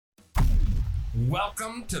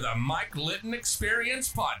Welcome to the Mike Litton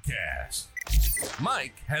Experience Podcast.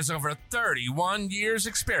 Mike has over 31 years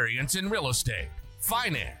experience in real estate,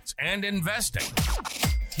 finance, and investing.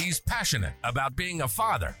 He's passionate about being a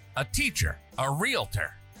father, a teacher, a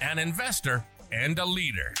realtor, an investor, and a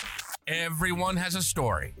leader. Everyone has a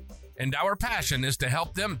story, and our passion is to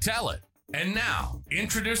help them tell it. And now,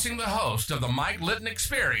 introducing the host of the Mike Litton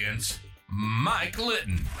Experience, Mike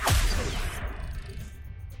Litton.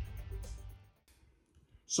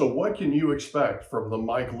 So what can you expect from the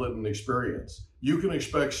Mike Litton Experience? You can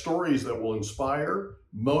expect stories that will inspire,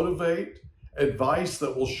 motivate, advice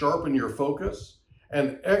that will sharpen your focus,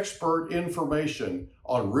 and expert information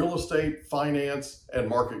on real estate, finance, and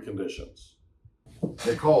market conditions.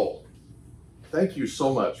 Nichole, thank you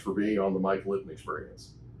so much for being on the Mike Litton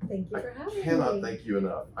Experience. Thank you for having me. I cannot thank you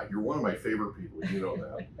enough. You're one of my favorite people, you know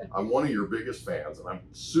that. I'm one of your biggest fans, and I'm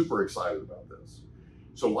super excited about this.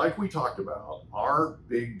 So like we talked about, our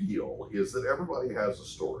big deal is that everybody has a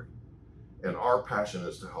story, and our passion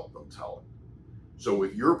is to help them tell it. So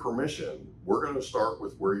with your permission, we're going to start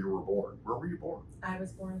with where you were born. Where were you born? I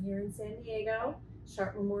was born here in San Diego,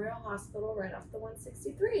 Sharp Memorial Hospital, right off the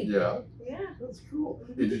 163. Yeah. Yeah. That's cool.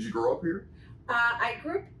 Mm-hmm. Did you grow up here? I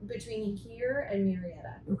grew up between here and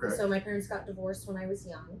Murrieta. Okay. So my parents got divorced when I was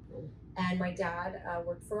young, and my dad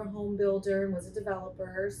worked for a home builder and was a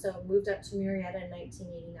developer, so moved up to Murrieta in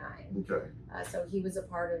 1989. Okay. So he was a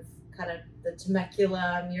part of kind of the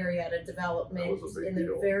Temecula, Murrieta development in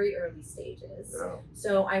the very early stages. Yeah.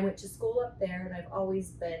 So I went to school up there, and I've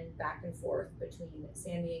always been back and forth between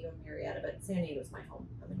San Diego and Murrieta, but San Diego's my home.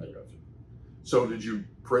 I'm a native. So did you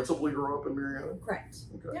principally grow up in Murrieta? Correct.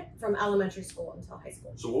 Okay. Yep, from elementary school until high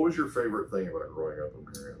school. So what was your favorite thing about growing up in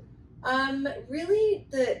Murrieta? Really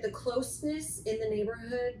the closeness in the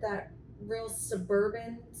neighborhood, that real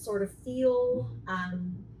suburban sort of feel,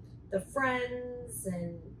 the friends,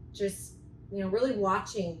 and just, really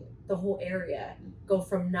watching the whole area go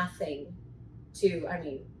from nothing to,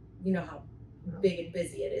 you know how big and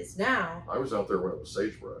busy it is now. I was out there when it was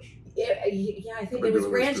sagebrush. Yeah, I think it was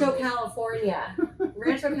Rancho California.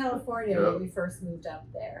 Rancho California when we first moved up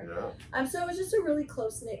there. Yeah. So it was just a really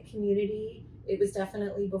close-knit community. It was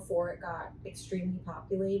definitely before it got extremely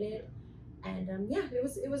populated. And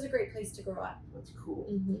it was a great place to grow up. That's cool.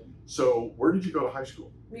 Mm-hmm. So where did you go to high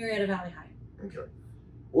school? Murrieta Valley High. Okay.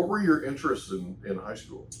 What were your interests in high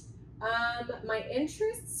school? My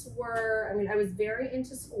interests were, I was very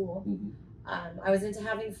into school. Mm-hmm. I was into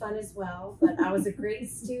having fun as well, but I was a great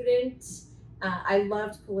student. I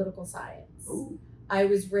loved political science. Ooh. I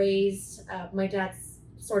was raised, my dad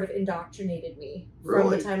sort of indoctrinated me from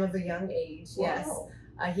the time of a young age. Wow.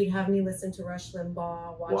 Yes. He'd have me listen to Rush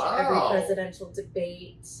Limbaugh, watch every presidential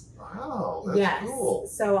debate. Wow, that's cool.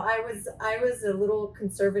 So I was a little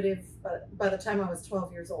conservative by the time I was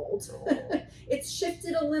 12 years old. Oh. It's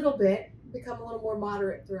shifted a little bit, become a little more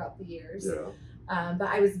moderate throughout the years. Yeah. But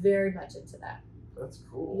I was very much into that. That's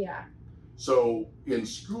cool. Yeah. So in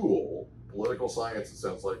school, political science, it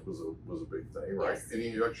sounds like was a big thing, right? Yes.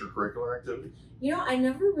 Any extracurricular activities? I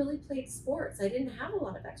never really played sports. I didn't have a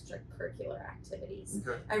lot of extracurricular activities.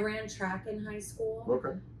 Okay. I ran track in high school.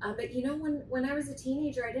 Okay. But when I was a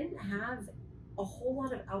teenager, I didn't have a whole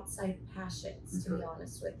lot of outside passions, to be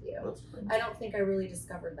honest with you. That's great. I don't think I really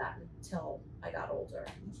discovered that until I got older.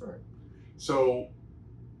 That's all right. So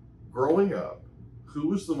growing up, who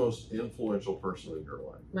was the most influential person in your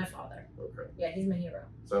life? My father. Okay. Yeah, he's my hero.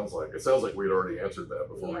 Sounds like we'd already answered that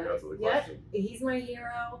before we got to the question. Yep, he's my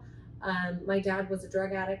hero. My dad was a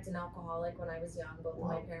drug addict and alcoholic when I was young. Both of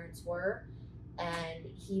my parents were. And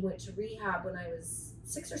he went to rehab when I was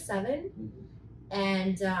 6 or 7. Mm-hmm.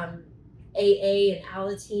 And AA and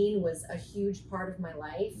Alateen was a huge part of my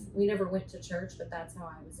life. We never went to church, but that's how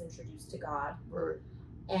I was introduced to God. Right.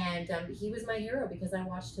 And he was my hero because I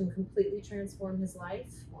watched him completely transform his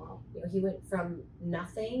life. Wow. He went from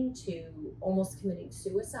nothing to almost committing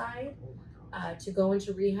suicide, Oh my gosh. to go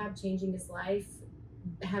into rehab, changing his life,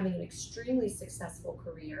 having an extremely successful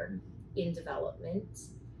career in development.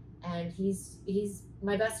 And he's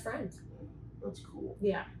my best friend. That's cool.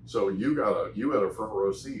 Yeah. So you had a front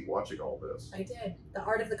row seat watching all this. I did. The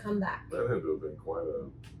art of the comeback. That had to have been quite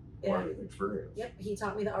an experience. Yep, he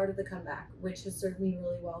taught me the art of the comeback, which has served me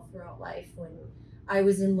really well throughout life when I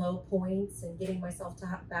was in low points and getting myself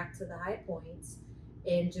back to the high points,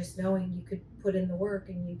 and just knowing you could put in the work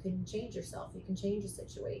and you can change yourself. You can change a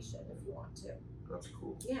situation if you want to. That's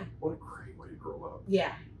cool. Yeah. What a great way to grow up.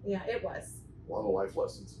 Yeah, it was. A lot of life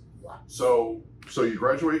lessons. Lots. So you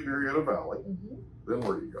graduate Murrieta Valley. Mm-hmm. Then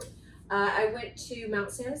where do you go? I went to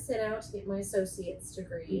Mount San Jacinto to get my associate's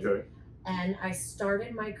degree. Okay. And I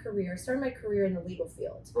started my career in the legal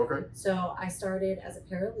field. Okay. So I started as a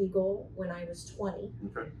paralegal when I was 20.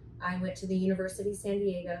 Okay. I went to the University of San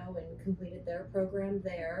Diego and completed their program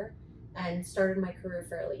there and started my career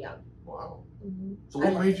fairly young. Wow. Mm-hmm. So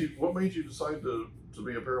what made you decide to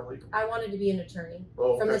be a paralegal? I wanted to be an attorney.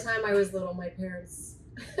 Oh, okay. From the time I was little, my parents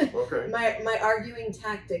okay. my arguing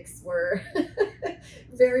tactics were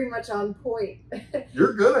very much on point.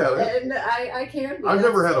 You're good at it. And I can be. I've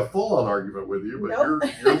never had a full-on argument with you, but nope.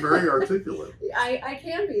 you're very articulate. I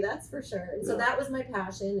can be, that's for sure. And so that was my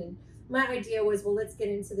passion, and my idea was, well, let's get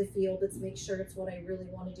into the field. Let's make sure it's what I really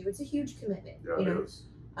want to do. It's a huge commitment. Yeah, it is.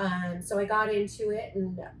 So I got into it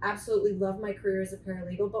and absolutely loved my career as a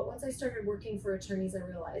paralegal. But once I started working for attorneys, I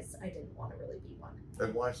realized I didn't want to really be one.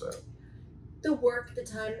 And why is that? The work, the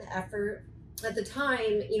time, the effort. At the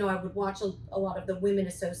time, I would watch a lot of the women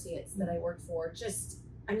associates that I worked for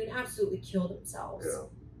absolutely kill themselves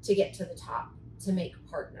to get to the top, to make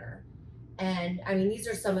partner. And these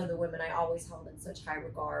are some of the women I always held in such high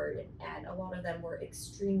regard, and a lot of them were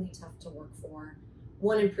extremely tough to work for.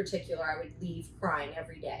 One in particular, I would leave crying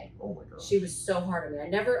every day. Oh my gosh. She was so hard on me.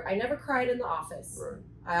 I never cried in the office. Right.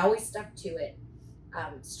 I always stuck to it.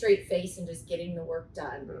 Straight face and just getting the work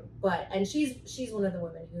done. Yeah. And she's one of the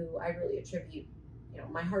women who I really attribute,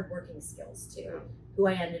 my hardworking skills to, who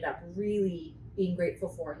I ended up really being grateful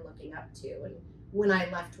for and looking up to. And when I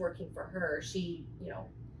left working for her, she,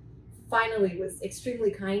 finally was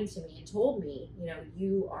extremely kind to me and told me,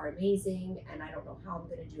 you are amazing and I don't know how I'm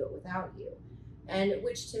going to do it without you. And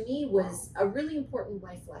which to me was a really important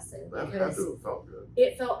life lesson. That had to have felt good.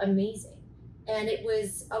 It felt amazing. And it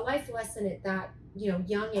was a life lesson at that,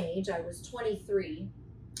 young age. I was 23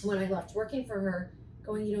 when I left working for her,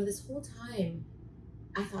 going, this whole time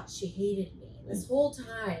I thought she hated me. This whole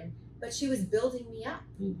time, but she was building me up.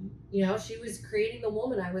 Mm-hmm. She was creating the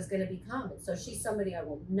woman I was going to become. And so she's somebody I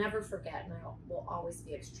will never forget, and I will always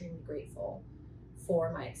be extremely grateful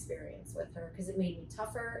for my experience with her, because it made me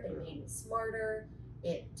tougher, it made me smarter,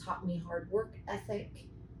 it taught me hard work ethic,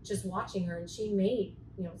 just watching her. And she made,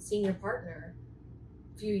 senior partner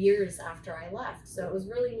a few years after I left. So it was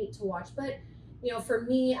really neat to watch. But, for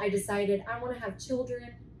me, I decided I want to have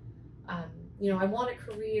children. I want a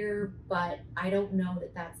career, but I don't know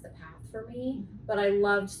that that's the path for me. But I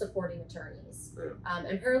loved supporting attorneys.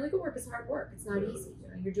 And paralegal work is hard work. It's not easy.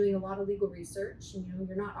 You're doing a lot of legal research, and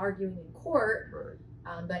you're not arguing in court,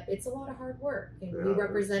 but it's a lot of hard work. And we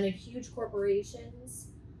represented huge corporations.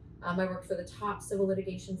 I worked for the top civil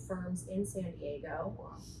litigation firms in San Diego.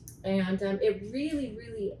 Wow. And it really,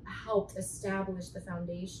 really helped establish the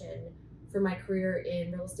foundation for my career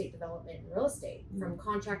in real estate development and real estate, from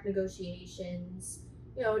contract negotiations,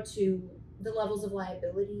 to the levels of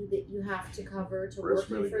liability that you have to cover to risk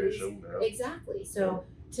working mitigation. For these. Exactly. So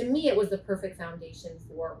to me, it was the perfect foundation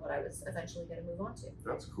for what I was eventually going to move on to.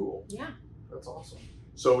 That's cool. Yeah. That's awesome.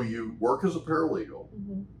 So you work as a paralegal,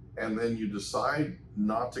 and then you decide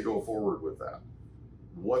not to go forward with that.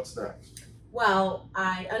 What's next? Well,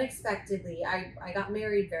 I unexpectedly, I got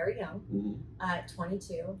married very young, at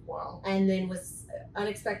 22. Wow. And then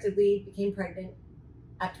unexpectedly became pregnant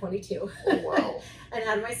at 22. Oh, wow. And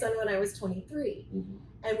had my son when I was 23.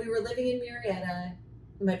 And we were living in Murrieta.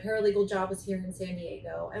 My paralegal job was here in San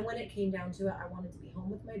Diego. And when it came down to it, I wanted to be home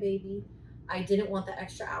with my baby. I didn't want the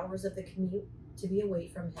extra hours of the commute to be away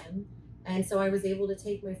from him. And so I was able to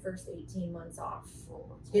take my first 18 months off,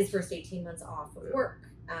 his first 18 months off of work.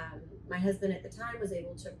 My husband at the time was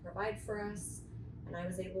able to provide for us, and I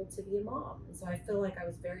was able to be a mom. And so I feel like I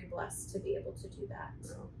was very blessed to be able to do that.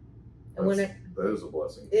 Yeah. And that is a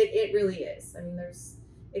blessing. It really is.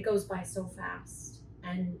 It goes by so fast,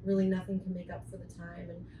 and really nothing can make up for the time.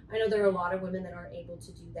 And I know there are a lot of women that aren't able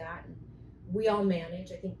to do that, and we all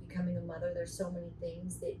manage. I think becoming a mother, there's so many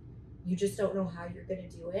things that you just don't know how you're going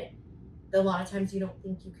to do it. A lot of times you don't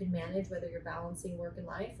think you can manage, whether you're balancing work and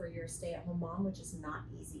life or you're a stay-at-home mom, which is not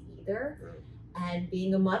easy either. And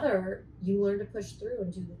being a mother, you learn to push through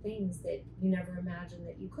and do the things that you never imagined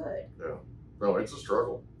that you could. Yeah. No, it's a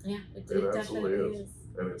struggle. Yeah, it definitely is.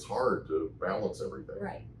 And it's hard to balance everything.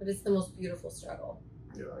 Right. But it's the most beautiful struggle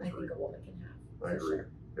I think a woman can have. I agree. Sure.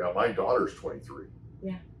 Yeah, my daughter's 23.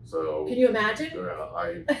 Yeah. So can you imagine?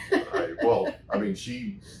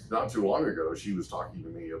 She, not too long ago, she was talking to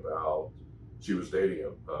me about, she was dating a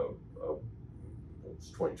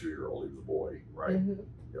 22-year-old, he was a boy, right?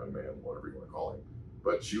 Young man, whatever you want to call him.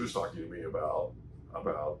 But she was talking to me about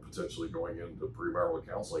potentially going into premarital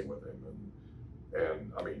counseling with him.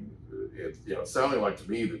 And it sounded like to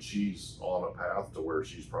me that she's on a path to where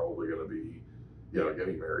she's probably going to be,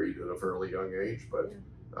 getting married at a fairly young age. But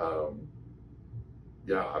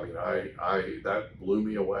Yeah, I mean, I that blew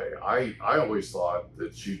me away. I always thought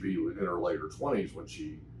that she'd be in her later 20s when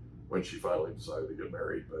she finally decided to get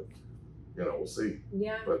married, but you know, we'll see.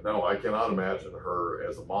 Yeah. But no, I cannot imagine her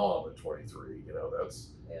as a mom at 23. You know,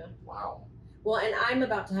 that's wow. Well, and I'm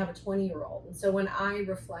about to have a 20-year-old, and so when I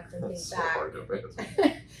reflect and think That's so back, hard to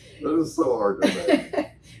imagine. That is so hard to imagine.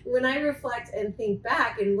 When I reflect and think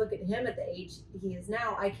back and look at him at the age he is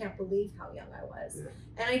now, I can't believe how young I was. Yeah.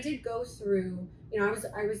 And I did go through, you know,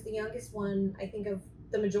 I was the youngest one, I think, of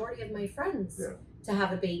the majority of my friends to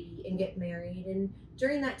have a baby and get married. And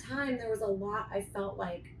during that time, there was a lot I felt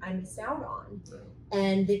like I missed out on. Yeah.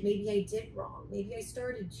 And that maybe I did wrong. Maybe I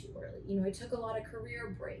started too early. You know, I took a lot of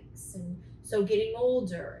career breaks. And so getting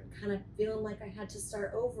older and kind of feeling like I had to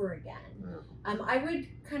start over again. Yeah. I would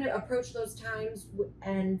kind of approach those times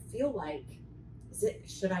and feel like,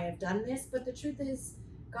 should I have done this? But the truth is,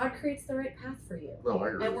 God creates the right path for you. No, I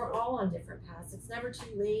agree. And we're all on different paths. It's never too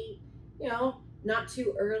late, you know, not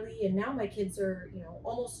too early. And now my kids are, you know,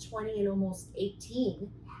 almost 20 and almost 18.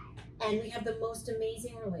 And we have the most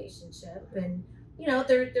amazing relationship. And, you know,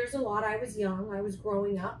 there's a lot. I was young. I was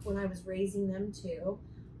growing up when I was raising them too.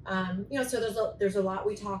 You know, so there's a lot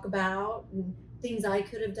we talk about and things I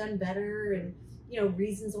could have done better and, you know,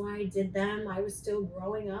 reasons why I did them. I was still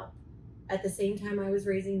growing up at the same time I was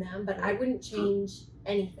raising them, but I wouldn't change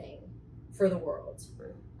anything for the world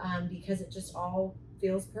because it just all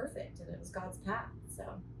feels perfect and it was God's path. So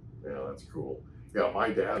yeah, that's cool. Yeah, my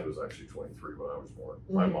dad was actually 23 when I was born.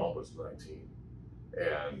 My mom was 19,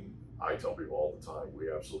 and I tell people all the time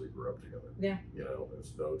we absolutely grew up together. Yeah, you know,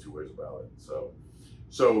 there's no two ways about it.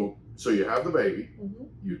 So you have the baby,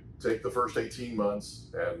 you take the first 18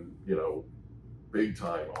 months, and you know, big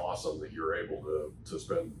time awesome that you're able to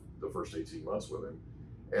spend the first 18 months with him.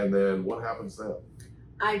 And then what happens then?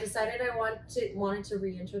 I decided I wanted to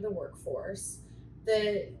re-enter the workforce.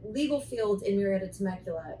 The legal field in Marietta,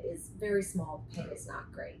 Temecula is very small. The pay is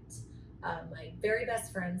not great. My very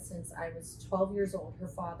best friend since I was 12 years old, her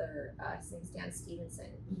father, his name's Dan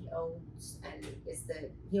Stevenson. He owns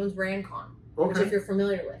Rancon, which if you're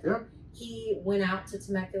familiar with. He went out to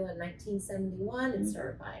Temecula in 1971 and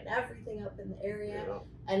started buying everything up in the area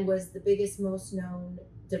and was the biggest, most known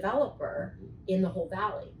developer in the whole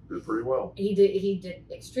valley. Did pretty well. He did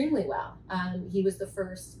extremely well. He was the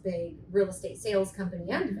first big real estate sales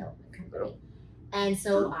company and development company. And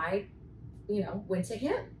so I, you know, went to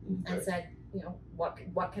him and said, you know,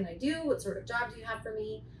 what can I do? What sort of job do you have for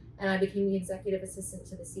me? And I became the executive assistant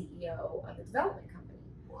to the CEO of the development company.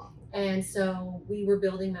 Wow. And so we were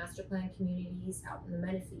building master plan communities out in the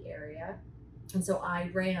Menifee area. And so I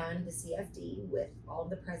ran the CFD with all of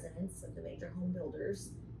the presidents of the major home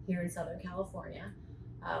builders here in Southern California.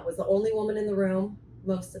 Was the only woman in the room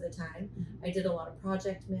most of the time. I did a lot of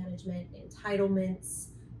project management, entitlements,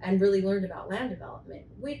 and really learned about land development,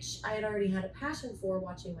 which I had already had a passion for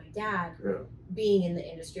watching my dad being in the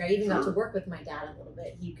industry. I even got to work with my dad a little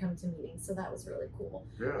bit. He'd come to meetings, so that was really cool.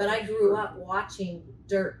 But I grew up watching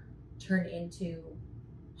dirt turn into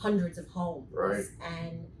hundreds of homes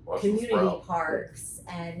and community parks.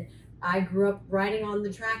 And I grew up riding on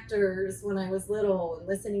the tractors when I was little and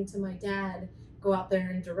listening to my dad go out there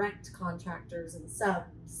and direct contractors and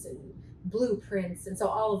subs and blueprints. And so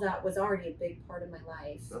all of that was already a big part of my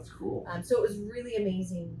life. That's cool. So it was really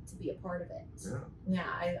amazing to be a part of it. Yeah,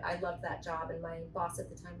 I loved that job. And my boss at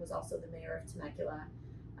the time was also the mayor of Temecula.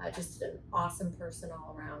 Just an awesome person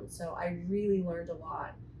all around. So I really learned a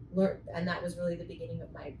lot. And that was really the beginning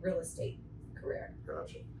of my real estate career.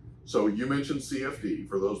 Gotcha. So you mentioned CFD.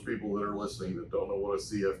 For those people that are listening that don't know what a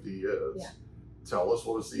CFD is, tell us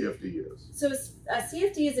what a CFD is. So a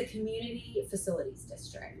CFD is a community facilities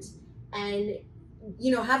district. And,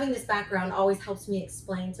 you know, having this background always helps me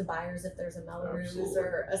explain to buyers if there's a Melrose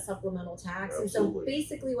or a supplemental tax. And so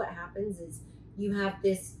basically what happens is you have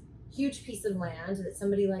this huge piece of land that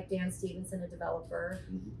somebody like Dan Stevenson, a developer,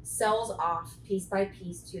 sells off piece by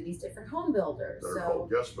piece to these different home builders. They're called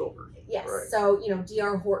guest builders. Yes. So, you know,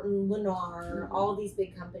 D.R. Horton, Lennar, all these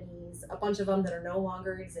big companies, a bunch of them that are no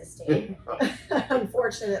longer existing.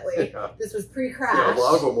 Unfortunately, this was pre-crash. Yeah, a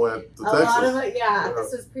lot of them went to Texas. A lot of it,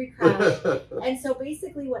 this was pre-crash. And so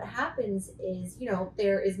basically what happens is, you know,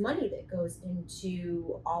 there is money that goes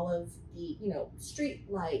into all of the, you know, street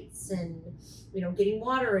lights and, you know, getting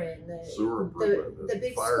water in, the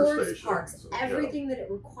big sports parks, everything that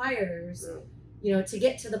it requires, you know, to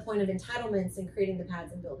get to the point of entitlements and creating the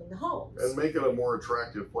pads and building the homes. And make it a more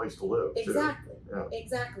attractive place to live, Exactly.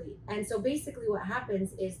 Exactly. And so basically what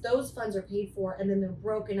happens is those funds are paid for and then they're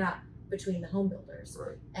broken up between the home builders.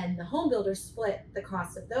 And the home builders split the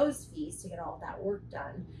cost of those fees to get all of that work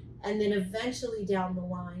done. And then eventually down the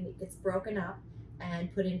line, it gets broken up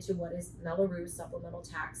and put into what is Mello-Roos supplemental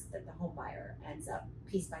tax that the home buyer ends up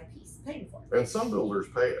piece by piece paying for. And some builders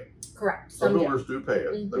pay it. Correct. Some builders do pay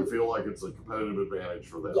it. Mm-hmm. They feel like it's a competitive advantage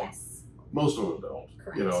for them. Yes. Most of them don't.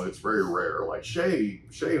 Correct. You know, it's very rare. Like Shea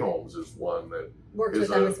Homes is one that worked with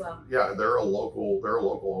them as well. Yeah, they're a local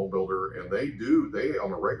home builder, and they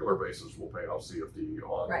on a regular basis will pay off CFD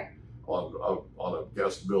on a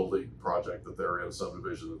guest building project that they're in, a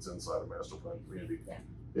subdivision that's inside a master plan community. Yeah.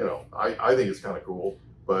 You know, I think it's kind of cool,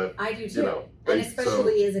 but I do too. You know, and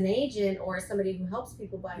especially as an agent or somebody who helps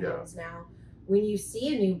people buy homes now, when you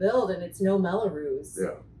see a new build and it's no Mello-Roos,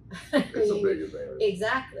 it's a big advantage.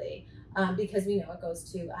 Exactly. Because we know it goes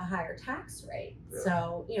to a higher tax rate. Yeah.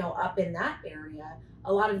 So, you know, up in that area,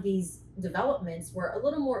 a lot of these developments were a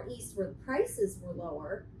little more east where the prices were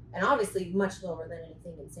lower and obviously much lower than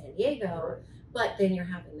anything in San Diego. Right. But then you're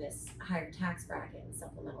having this higher tax bracket and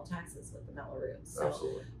supplemental taxes with the Mello-Roos. So,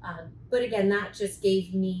 Absolutely. But again, that just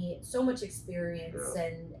gave me so much experience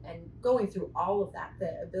and going through all of that,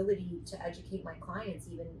 the ability to educate my clients,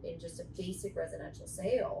 even in just a basic residential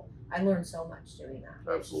sale. I learned so much doing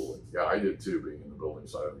that. Absolutely. Yeah, I did too, being in the building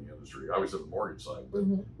side of the industry. I was in the mortgage side, but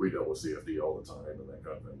we dealt with CFD all the time and that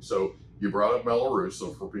kind of thing. So you brought up Mello-Roos.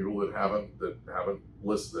 So for people that haven't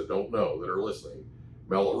listened, that don't know, that are listening,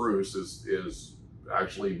 Mello-Roos is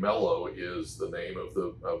actually Mello is the name of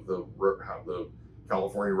the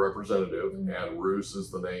California representative, and Roos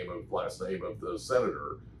is the last name of the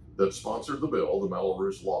senator that sponsored the bill, the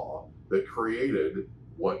Mello-Roos law, that created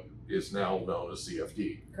what is now known as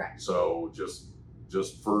CFD. Correct. So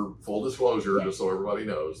just for full disclosure, just so everybody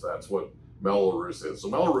knows, that's what Mello-Roos is. So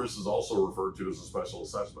Mello-Roos is also referred to as a special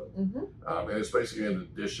assessment, and it's basically in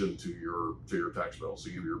addition to your tax bill. So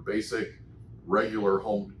you have your basic regular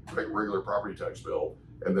property tax bill,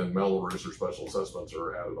 and then Mello-Roos or special assessments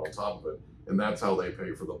are added on top of it, and that's how they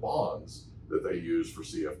pay for the bonds that they use for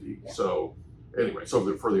CFD. Yeah. So anyway,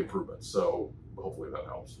 for the improvements. So hopefully that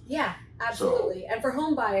helps. Yeah, absolutely. And for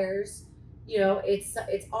home buyers, you know, it's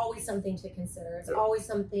always something to consider. It's always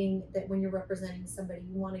something that when you're representing somebody,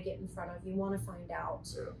 you want to get in front of. You want to find out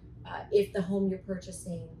if the home you're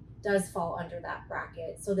purchasing does fall under that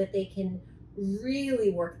bracket, so that they can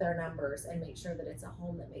really work their numbers and make sure that it's a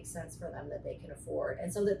home that makes sense for them, that they can afford,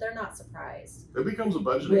 and so that they're not surprised. It becomes a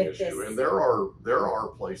budgeting issue, and there are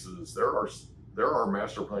places, there are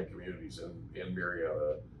master plan communities in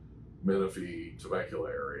Murrieta, Menifee, Temecula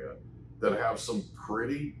area that have some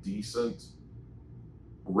pretty decent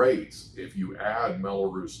rates. If you add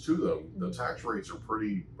Mello-Roos to them, the tax rates are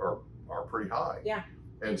pretty high. Yeah.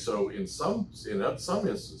 And so in some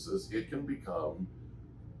instances, it can become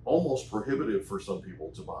almost prohibitive for some people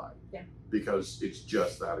to buy, because it's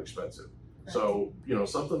just that expensive. Right. So, you know,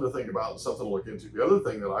 something to think about and something to look into. The other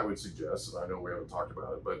thing that I would suggest, and I know we haven't talked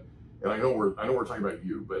about it, and I know we're talking about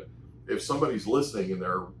you, but if somebody's listening and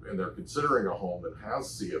they're considering a home that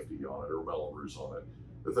has CFD on it or Mello-Roos on it,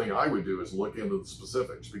 the thing I would do is look into the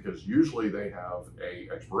specifics, because usually they have a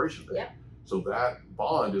expiration date. Yep. So that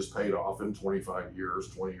bond is paid off in 25 years,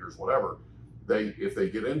 20 years, whatever. If they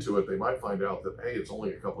get into it, they might find out that, hey, it's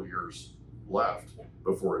only a couple years left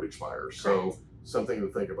before it expires. So something to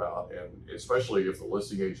think about, and especially if the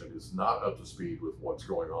listing agent is not up to speed with what's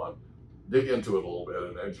going on, dig into it a little bit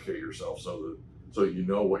and educate yourself so you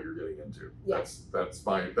know what you're getting into. Yes. That's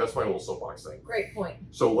my little soapbox thing. Great point.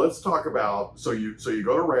 So let's talk about, so you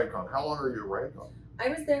go to Rancon. How long are you at Rancon? I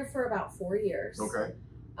was there for about 4 years. Okay.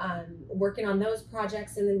 Working on those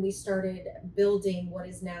projects, and then we started building what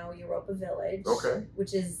is now Europa Village,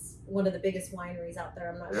 which is one of the biggest wineries out there.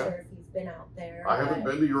 I'm not sure if you've been out there. I haven't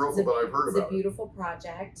been to Europa, but I've heard about it. It's a beautiful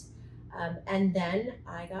project. And then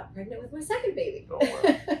I got pregnant with my second baby. Oh,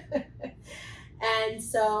 wow. And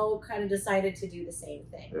so kind of decided to do the same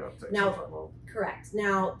thing. Yeah, take now, some time off. Correct.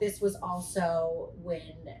 Now, this was also when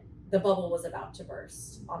the bubble was about to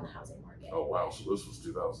burst on the housing market. Oh wow! So this was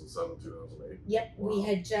 2007, 2008. Yep, wow. we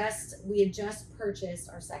had just purchased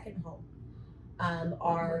our second home.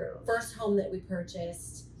 Our first home that we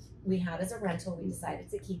purchased, we had as a rental. We decided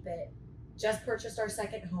to keep it. Just purchased our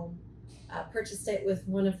second home. Purchased it with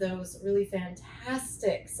one of those really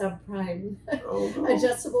fantastic subprime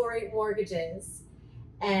adjustable rate mortgages.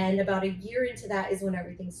 And about a year into that is when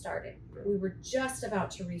everything started. We were just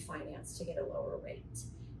about to refinance to get a lower rate.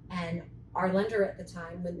 And our lender at the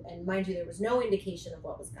time, and mind you, there was no indication of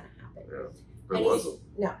what was going to happen. Yeah, it wasn't.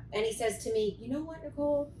 No. And he says to me, you know what,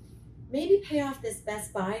 Nichole? Maybe pay off this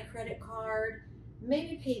Best Buy credit card.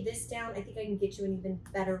 Maybe pay this down. I think I can get you an even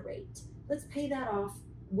better rate. Let's pay that off.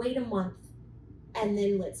 Wait a month, and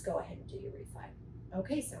then let's go ahead and do your refi.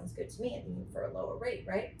 okay, sounds good to me. I think for a lower rate,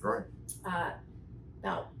 right? Right.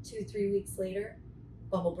 About 2-3 weeks later,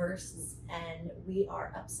 bubble bursts, and we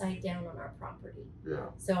are upside down on our property. Yeah.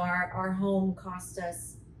 So our home cost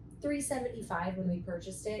us $375 when we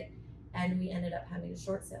purchased it, and we ended up having to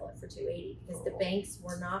short sale it for $280 because the banks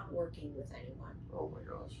were not working with anyone. Oh my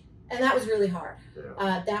gosh. And that was really hard.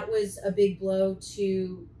 Yeah. That was a big blow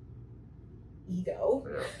to ego.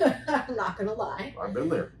 Yeah. I'm not gonna lie. I've been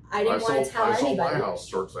there. I didn't want to tell I sold anybody. my house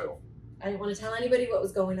short sale. I didn't want to tell anybody what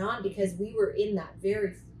was going on because we were in that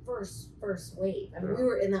very first wave. I mean, we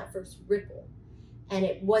were in that first ripple, and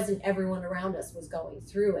it wasn't everyone around us was going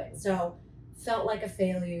through it. So felt like a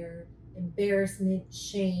failure, embarrassment,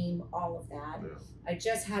 shame, all of that. Yeah. I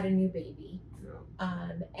just had a new baby.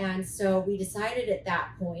 Yeah. And so we decided at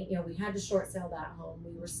that point, we had to short sale that home.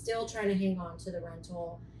 We were still trying to hang on to the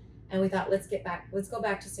rental. And we thought, let's go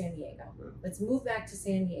back to San Diego. Yeah. Let's move back to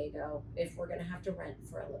San Diego if we're going to have to rent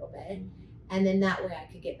for a little bit. And then that way I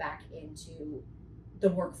could get back into the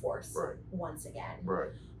workforce once again.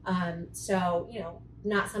 Right. So,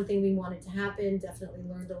 not something we wanted to happen. Definitely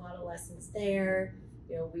learned a lot of lessons there.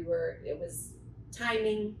 It was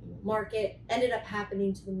timing, market, ended up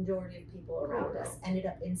happening to the majority of people around us, ended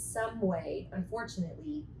up in some way,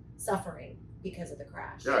 unfortunately, suffering because of the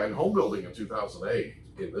crash. Yeah, and home building in 2008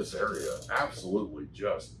 in this area absolutely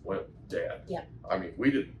just went dead. Yep. I mean,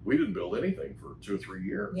 we didn't build anything for 2 or 3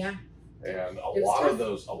 years. Yeah. And a lot of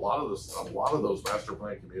those master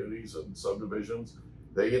plan communities and subdivisions,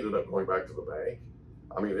 they ended up going back to the bank.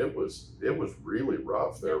 I mean, it was really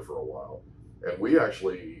rough there for a while. And we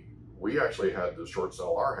actually had to short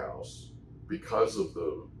sell our house because of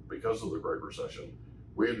the Great Recession.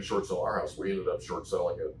 We had to short sell our house. We ended up short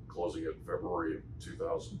selling it, closing it in February of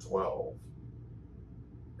 2012.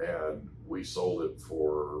 And we sold it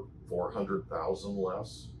for $400,000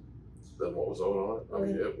 less than what was owed on it. I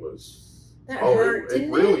mean, it was it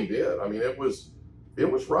really did. I mean, it was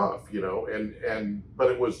rough,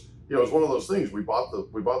 but it was one of those things. We bought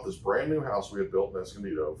this brand new house we had built in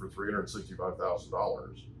Escondido for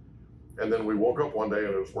 $365,000, and then we woke up one day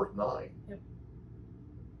and it was worth $9 million. Yep.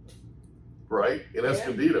 Right, in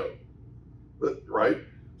Escondido, right.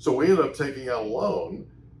 So we ended up taking out a loan,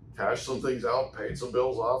 cashed some things out, paid some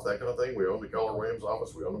bills off, that kind of thing. We owned the Keller Williams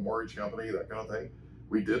office, we owned a mortgage company, that kind of thing.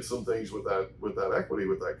 We did some things with that equity,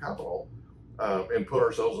 with that capital, and put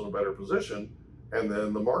ourselves in a better position. And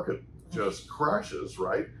then the market just crashes,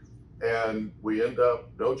 right? And we end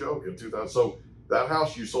up, no joke, in 2000. So that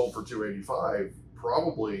house you sold for $285,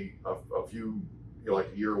 probably a few, like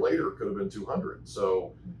a year later, could have been $200.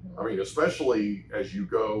 So, I mean, especially as you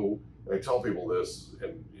go, and I tell people this,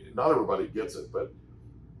 and not everybody gets it, but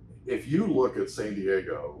if you look at San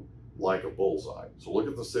Diego like a bullseye, so look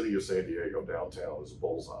at the city of San Diego downtown as a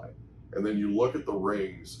bullseye, and then you look at the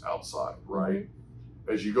rings outside, right?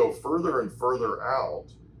 As you go further and further out,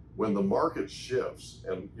 when the market shifts,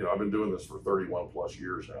 and I've been doing this for 31 plus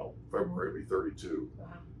years now, February will be 32. Wow.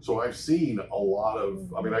 So I've seen a lot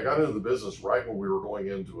of, I mean, I got into the business right when we were going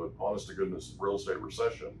into an honest to goodness real estate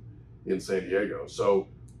recession in San Diego. So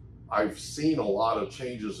I've seen a lot of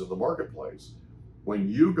changes in the marketplace. When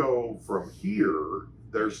you go from here,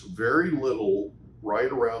 there's very little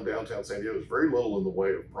right around downtown San Diego. There's very little in the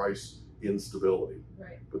way of price instability.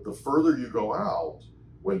 Right. But the further you go out,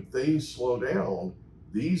 when things slow down,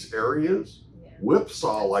 these areas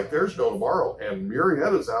whipsaw like there's no tomorrow. And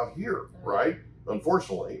Murrieta's out here, right?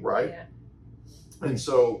 Unfortunately, right? Yeah.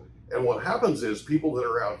 And what happens is people that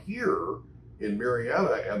are out here in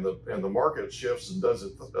Murrieta and the market shifts and does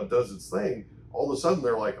its thing, all of a sudden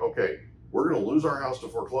they're like, okay, we're going to lose our house to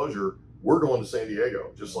foreclosure. We're going to San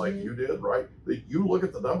Diego, just like you did, right? You look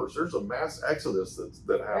at the numbers. There's a mass exodus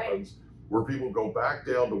that happens where people go back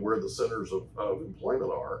down to where the centers of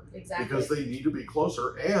employment are, because they need to be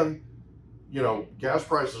closer. And gas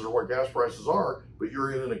prices are what gas prices are, but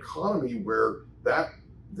you're in an economy where that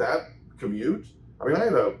commute. I mean, I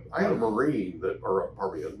had a Marine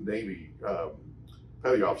a Navy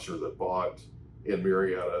petty officer that bought in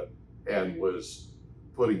Murrieta and was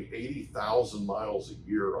putting 80,000 miles a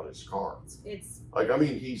year on his car. It's like, I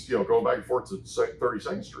mean, he's going back and forth to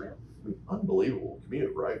 32nd Street. I mean, unbelievable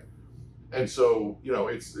commute, right? And so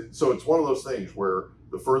it's one of those things where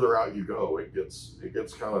the further out you go, it gets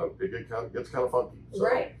kind of funky. So,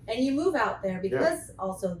 right, and you move out there because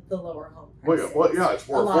also the lower home prices. Well, it's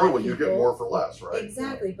more affordable. You get more for less, right?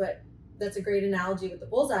 Exactly, but that's a great analogy with the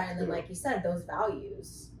bullseye. And then, like you said, those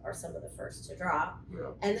values are some of the first to drop.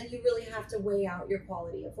 Yeah. And then you really have to weigh out your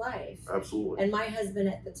quality of life. Absolutely. And my husband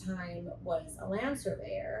at the time was a land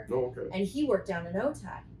surveyor. Oh, okay. And he worked down in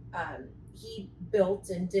OTAC. he built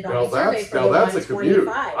and did all Now the survey for that's the a commute.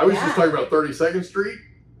 125. I was just talking about 32nd Street.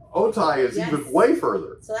 Otay is even way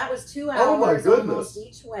further. So that was 2 hours Oh my goodness. almost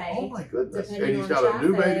each way. Oh my goodness. And depending he's on got a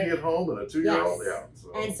new traffic. baby at home and a 2-year-old. Yes. Yeah.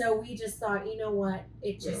 So. And so we just thought, you know what?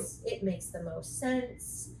 It makes the most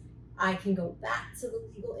sense. I can go back to the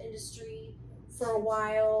legal industry for a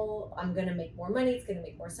while. I'm going to make more money. It's going to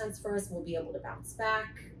make more sense for us. We'll be able to bounce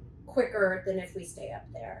back quicker than if we stay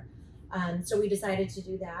up there. So we decided to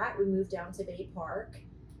do that. We moved down to Bay Park.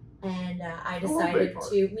 And I decided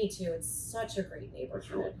me too. It's such a great neighborhood.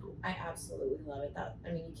 That's really cool. I absolutely love it.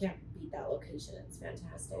 You can't beat that location. It's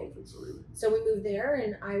fantastic. I don't think so either. So we moved there,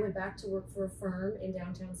 and I went back to work for a firm in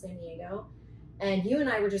downtown San Diego. And you and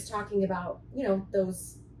I were just talking about,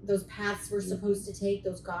 those paths we're supposed to take,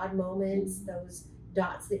 those God moments, those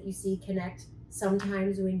dots that you see connect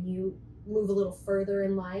sometimes when you move a little further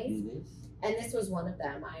in life. And this was one of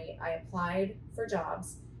them. I applied for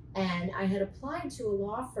jobs. And I had applied to a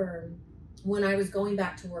law firm when I was going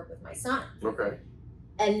back to work with my son. Okay.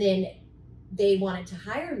 And then they wanted to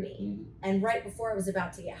hire me. And right before I was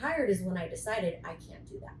about to get hired is when I decided I can't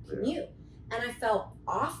do that commute. And I felt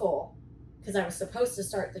awful because I was supposed to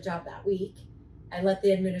start the job that week. I let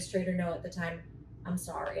the administrator know at the time, I'm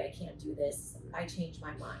sorry, I can't do this. I changed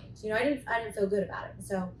my mind. I didn't feel good about it.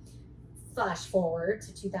 So flash forward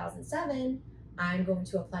to 2007, I'm going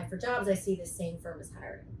to apply for jobs. I see this same firm is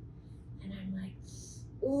hiring. And I'm like,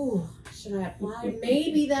 ooh, should I apply?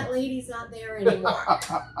 Maybe that lady's not there anymore.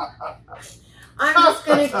 I'm just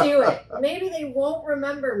going to do it. Maybe they won't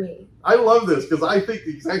remember me. I love this because I think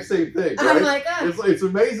the exact same thing. Right? I'm like, it's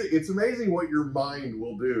amazing. It's amazing what your mind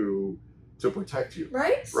will do to protect you.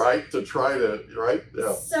 Right? Right? To try to, right?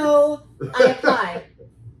 Yeah. So I applied.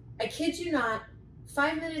 I kid you not,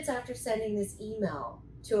 5 minutes after sending this email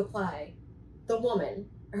to apply, the woman,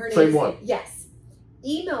 her name Same one. Yes.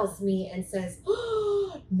 Emails me and says,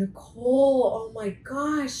 oh, Nichole, oh my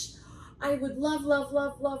gosh, I would love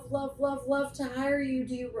to hire you.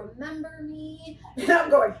 Do you remember me? And I'm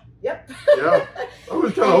going, yep. Yeah. I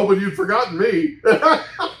was kind of hoping you'd forgotten me.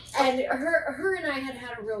 And her and I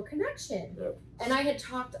had a real connection. Yep. And I had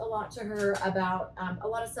talked a lot to her about a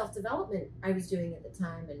lot of self-development I was doing at the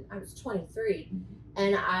time. And I was 23.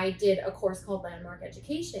 And I did a course called Landmark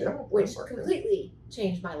Education, which completely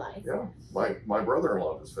changed my life. Yeah, my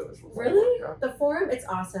brother-in-law just finished with Really? Landmark, The forum? It's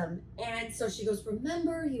awesome. And so she goes,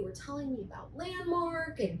 remember you were telling me about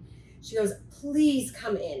Landmark? And she goes, please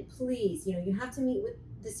come in, please. You have to meet with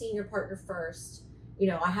the senior partner first.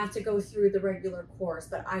 I have to go through the regular course,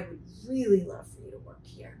 but I would really love for you to work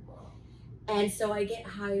here. Wow. And so I get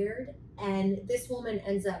hired, and this woman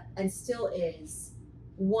ends up, and still is,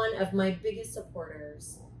 one of my biggest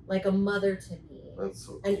supporters, like a mother to me. That's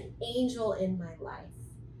so cool. An angel in my life.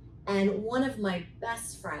 And one of my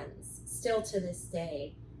best friends, still to this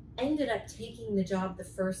day, ended up taking the job the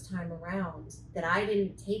first time around that I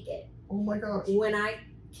didn't take it. Oh my gosh. When I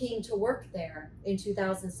came to work there in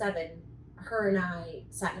 2007, her and I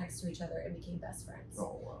sat next to each other and became best friends.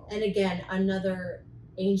 Oh, wow. And again, another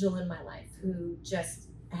angel in my life who just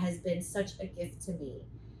has been such a gift to me.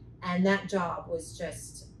 And that job was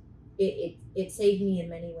just, it saved me in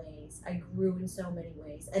many ways. I grew in so many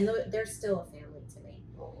ways. And they're still a family to me.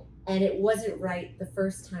 Oh. And it wasn't right the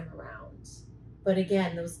first time around. But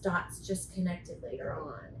again, those dots just connected later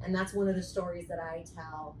on. And that's one of the stories that I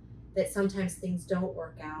tell, that sometimes things don't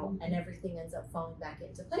work out and everything ends up falling back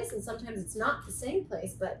into place. And sometimes it's not the same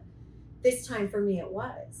place, but this time for me it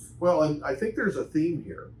was. Well, and I think there's a theme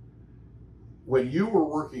here. When you were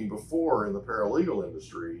working before in the paralegal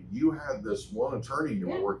industry, you had this one attorney you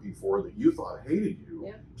were working for that you thought hated you.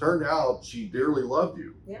 Yeah. Turned out she dearly loved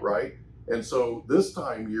you, right? And so this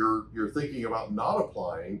time you're thinking about not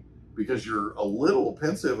applying because you're a little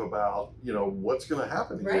pensive about, what's going to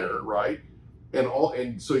happen here, right?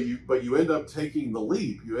 And so you end up taking the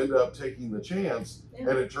leap, you end up taking the chance, and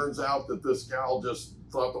it turns out that this gal just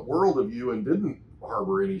thought the world of you and didn't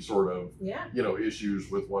harbor any sort of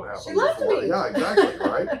issues with what happened. She loved me. Yeah, exactly,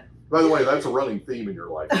 right? By the way, that's a running theme in your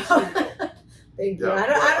life. So you know. Thank you.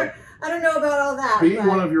 I don't know about all that. Being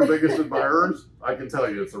one of your biggest admirers, I can tell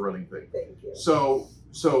you it's a running thing. Thank you. So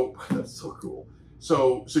that's so cool.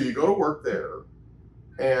 So you go to work there,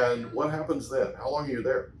 and what happens then? How long are you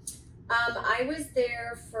there? I was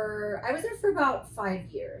there for about 5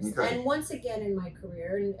 years. Okay. And once again in my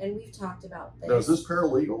career, and we've talked about this. Now, is this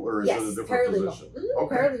paralegal or is it a different paralegal. position? Mm-hmm,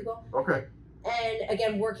 Okay. Paralegal. Okay. And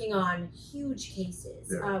again, working on huge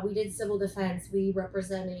cases. Yeah. We did civil defense. We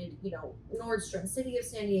represented, Nordstrom, City of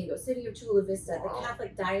San Diego, City of Chula Vista, Wow. the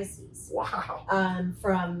Catholic Diocese. Wow.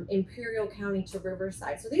 From Imperial County to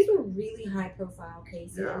Riverside. So these were really high-profile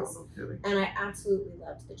cases. Yeah, no kidding. And I absolutely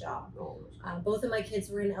loved the job. Oh, Both of my kids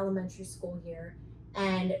were in elementary school here.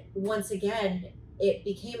 And once again, it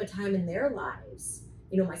became a time in their lives.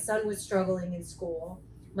 My son was struggling in school.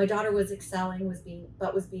 My daughter was excelling, was being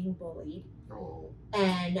bullied. oh.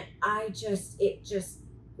 And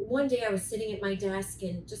one day I was sitting at my desk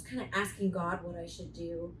and just kind of asking God what I should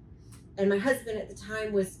do. And my husband at the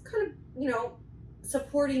time was kind of,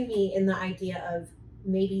 supporting me in the idea of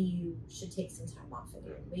maybe you should take some time off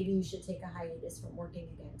again. Maybe you should take a hiatus from working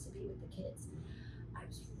again to be with the kids. I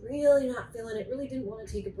was really not feeling it, really didn't want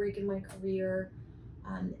to take a break in my career.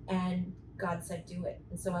 And God said, do it.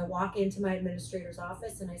 And so I walk into my administrator's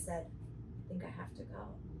office and I said, I think I have to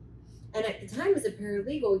go. And at the time as a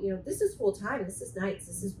paralegal, this is full time, this is nights,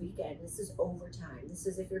 this is weekend, this is overtime, this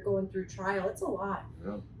is if you're going through trial, it's a lot.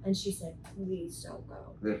 Yeah. And she said, please don't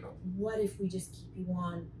go. Yeah. What if we just keep you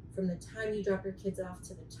on from the time you drop your kids off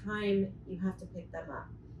to the time you have to pick them up,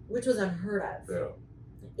 which was unheard of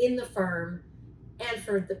in the firm and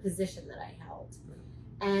for the position that I held.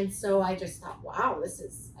 And so I just thought, wow,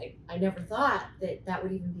 I never thought that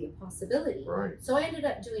would even be a possibility. Right. So I ended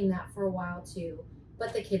up doing that for a while too,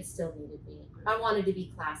 but the kids still needed me. I wanted to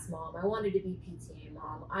be class mom. I wanted to be PTA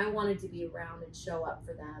mom. I wanted to be around and show up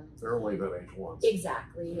for them. They're only that age once.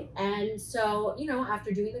 Exactly. Yeah. And so,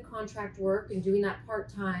 after doing the contract work and doing that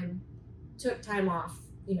part-time, took time off,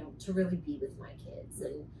 to really be with my kids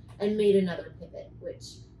and made another pivot, which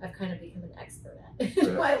I've kind of become an expert at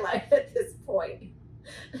in my life at this point.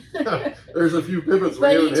 There's a few pivots we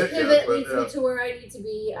but haven't each hit pivot yet, leads me to where I need to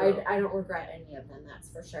be. Yeah. I don't regret any of them, that's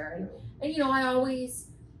for sure. And I always,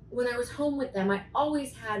 when I was home with them, I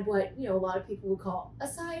always had what a lot of people would call a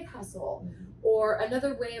side hustle or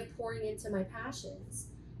another way of pouring into my passions.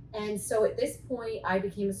 And so at this point, I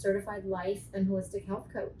became a certified life and holistic health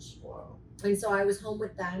coach. Wow. And so I was home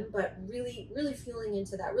with them, but really, really fueling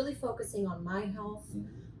into that, really focusing on my health.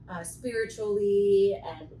 Spiritually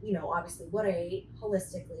and obviously what I ate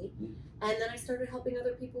holistically, and then I started helping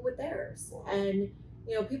other people with theirs. Wow. And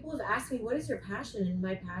people have asked me, what is your passion? And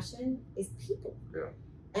my passion is people.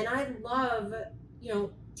 And I love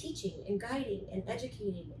teaching and guiding and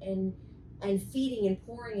educating and feeding and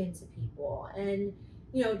pouring into people and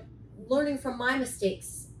learning from my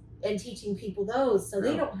mistakes and teaching people those so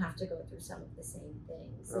they don't have to go through some of the same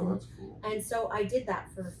things. Oh, that's cool. And so I did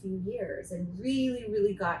that for a few years and really,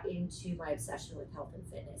 really got into my obsession with health and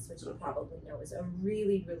fitness, which you probably know is a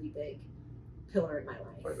really, really big pillar in my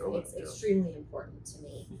life. I know it's extremely important to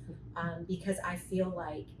me because I feel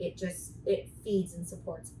like it feeds and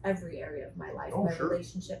supports every area of my life. My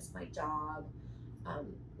relationships, my job,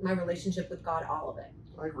 my relationship with God, all of it.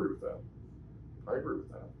 I agree with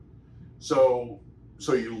that. So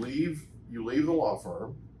you leave the law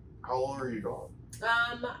firm. How long are you gone?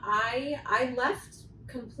 I left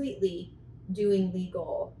completely doing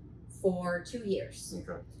legal for 2 years.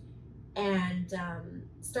 Okay. And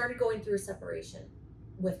started going through a separation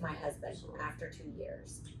with my husband after 2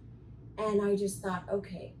 years. And I just thought,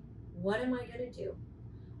 okay, what am I going to do?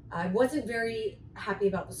 I wasn't very happy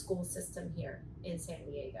about the school system here in San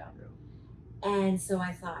Diego. Yeah. And so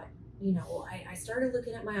I thought, I started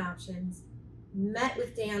looking at my options, met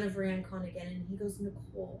with Dan of Rancon again, and he goes,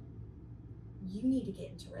 Nichole, you need to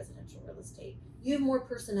get into residential real estate. You have more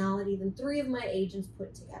personality than 3 of my agents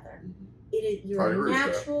put together. You're a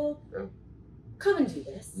natural. Yeah. Come and do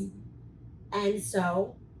this. And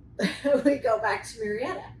so we go back to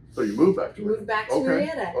Marietta. So you moved back to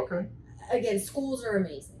Marietta. Okay. Again, schools are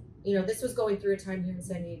amazing. This was going through a time here in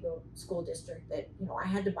San Diego School District that, I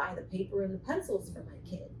had to buy the paper and the pencils for my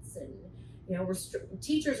kids. And,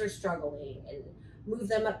 teachers are struggling and move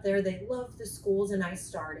them up there. They love the schools. And I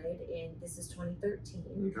started this is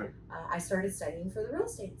 2013. Okay. I started studying for the real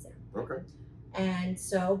estate exam. Okay. And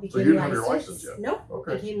so became so you didn't licensed. have your license yet? Nope.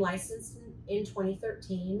 Okay. Became licensed in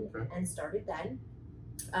 2013 and started then.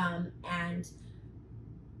 And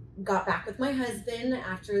got back with my husband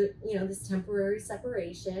after, this temporary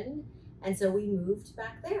separation. And so we moved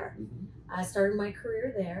back there. I started my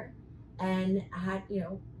career there and I had,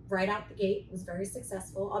 right out the gate, was very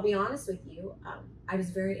successful. I'll be honest with you. I was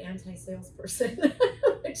very anti-salesperson,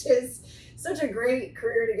 which is such a great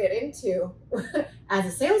career to get into as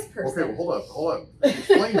a salesperson. Okay, well, hold on.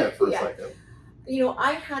 Explain that for a second.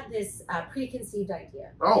 I had this preconceived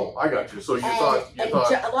idea. Oh, I got you. So you thought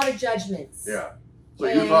a lot of judgments. Yeah. So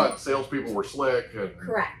you thought salespeople were slick and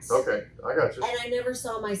correct. Okay, I got you. And I never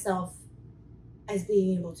saw myself as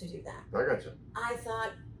being able to do that. I got you. I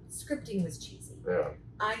thought scripting was cheesy. Yeah.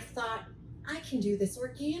 I thought I can do this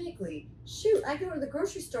organically. Shoot, I go to the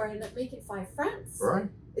grocery store and end up making 5 friends. Right.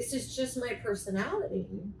 This is just my personality.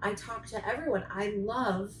 Mm-hmm. I talk to everyone. I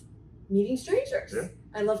love meeting strangers. Yeah.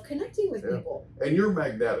 I love connecting with people. And you're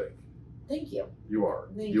magnetic. Thank you. You are.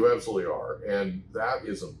 Thank You absolutely are. And that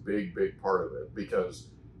is a big, big part of it because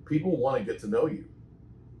people want to get to know you.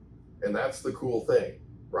 And that's the cool thing,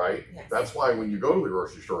 right? Yes. That's why when you go to the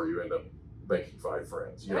grocery store, you end up making 5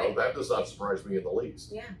 friends. You know, Right. that does not surprise me in the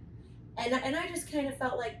least. Yeah. And I just kind of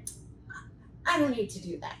felt like I don't need to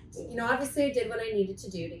do that. You know, obviously I did what I needed to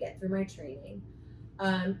do to get through my training.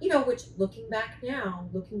 You know, which looking back now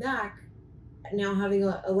having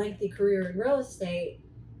a lengthy career in real estate,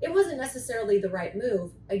 it wasn't necessarily the right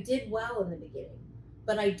move. I did well in the beginning,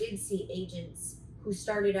 but I did see agents who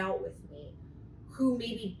started out with me who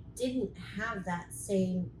maybe didn't have that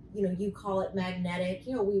same, you know, you call it magnetic,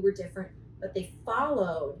 you know, we were different, but they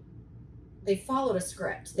followed a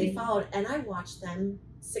script. They followed, and I watched them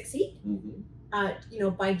succeed. You know,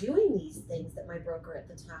 by doing these things that my broker at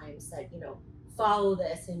the time said, you know, follow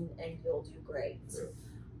this and you'll do great.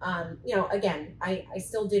 Yeah. You know, again, I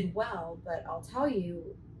still did well, but I'll tell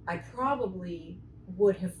you, I probably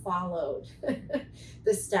would have followed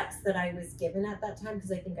the steps that I was given at that time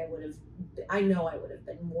because I think I know I would have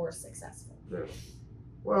been more successful. Yeah.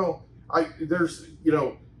 Well, there's, you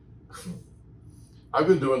know, I've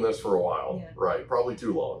been doing this for a while, Yeah. right? Probably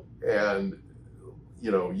too long. And, you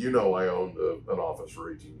know, I owned an office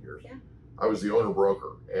for 18 years. Yeah. I was the owner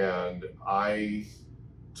broker and I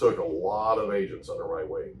took a lot of agents under my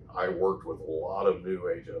wing. I worked with a lot of new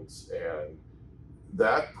agents, and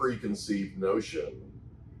that preconceived notion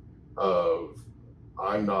of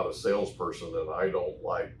I'm not a salesperson and I don't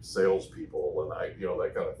like salespeople and you know,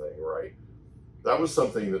 that kind of thing, right? That was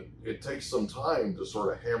something that it takes some time to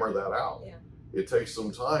sort of hammer that out. Yeah. It takes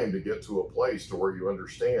some time to get to a place to where you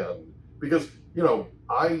understand, because, you know,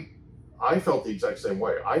 I felt the exact same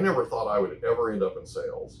way. I never thought I would ever end up in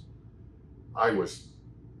sales. I was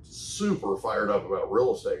super fired up about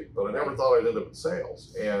real estate, but I never thought I'd end up in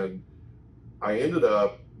sales. And I ended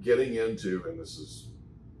up getting into, and this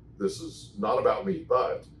is not about me,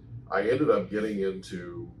 but I ended up getting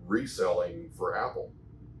into reselling for Apple.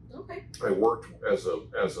 Okay. I worked as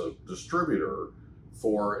a distributor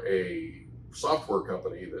for a software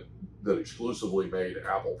company that exclusively made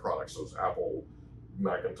Apple products. So it was Apple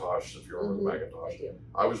Macintosh, if you remember the Macintosh. I do.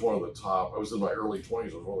 I was one of the top, I was in my early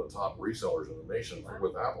 20s, I was one of the top resellers in the nation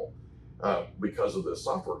with Apple because of this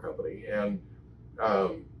software company. And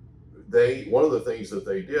one of the things that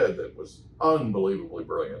they did that was unbelievably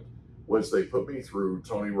brilliant was they put me through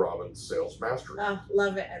Tony Robbins' sales mastery. Oh,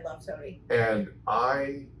 love it. I love Tony. And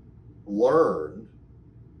I learned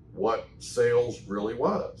what sales really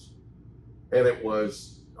was. And it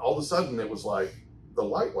was, all of a sudden, it was like the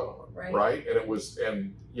light went on, right?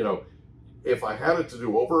 And you know, if I had it to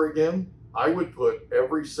do over again, I would put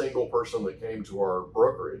every single person that came to our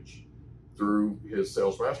brokerage through his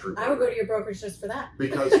sales mastery program. I would go to your brokerage just for that.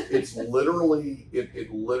 Because it's literally,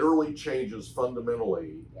 it literally changes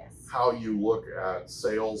fundamentally how you look at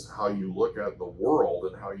sales, how you look at the world,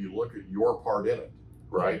 and how you look at your part in it,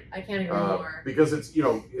 right? I can't agree more. Because it's, you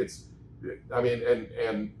know, I mean,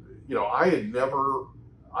 and you know, I had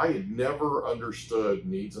never understood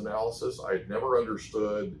needs analysis. I had never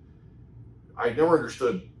understood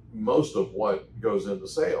most of what goes into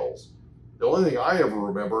sales. The only thing I ever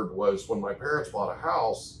remembered was when my parents bought a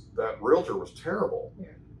house, that realtor was terrible,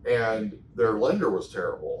 and their lender was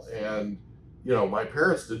terrible, and you know, my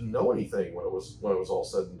parents didn't know anything when it was all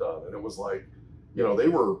said and done, and it was like, you know, they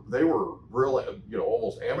were real, you know,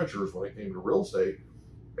 almost amateurs when it came to real estate.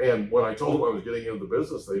 And when I told them I was getting into the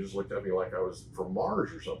business, they just looked at me like I was from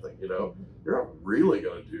Mars or something. You know, you're not really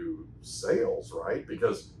going to do sales, right?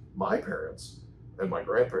 Because my parents and my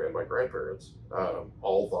grandparents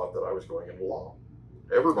all thought that I was going into law.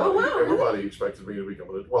 Everybody expected me to become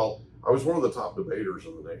I was one of the top debaters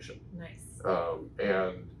in the nation. Nice.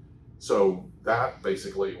 And so that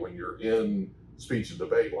basically, when you're in speech and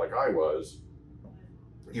debate like I was,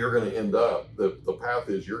 you're going to end up, the path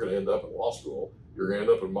is you're going to end up in law school. You're going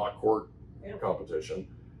to end up in mock court competition.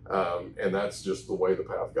 And that's just the way the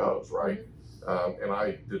path goes, right? And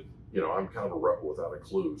I did, you know, I'm kind of a rebel without a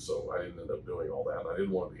clue, so I didn't end up doing all that. I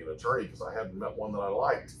didn't want to be an attorney because I hadn't met one that I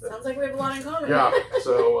liked. Sounds like we have a lot in common. Yeah.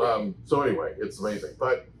 So anyway, it's amazing.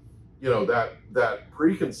 But, you know, that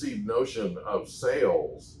preconceived notion of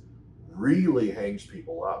sales really hangs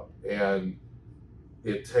people up. And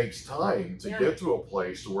it takes time to get to a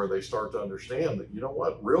place where they start to understand that, you know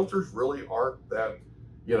what, realtors really aren't that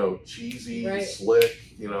cheesy, Right. slick,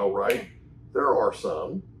 right? There are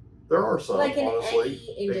some, Like in honestly.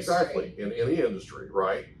 any industry. Exactly, in any industry,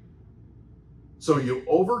 right? So you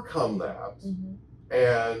overcome that, Mhm.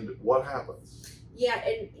 and what happens? Yeah,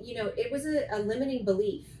 and it was a limiting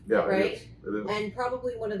belief, Yeah, right? it is. And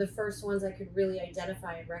probably one of the first ones I could really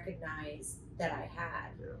identify and recognize that I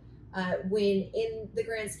had. Yeah. When in the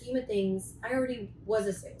grand scheme of things, I already was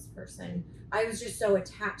a salesperson. I was just so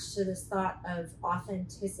attached to this thought of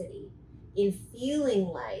authenticity in feeling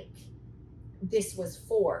like this was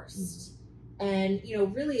forced. And,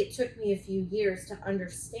 really it took me a few years to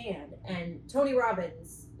understand. And Tony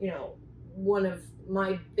Robbins, one of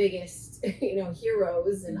my biggest,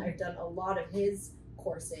 heroes, and I've done a lot of his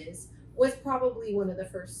courses, was probably one of the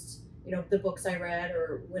first, the books I read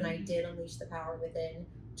or when I did Unleash the Power Within,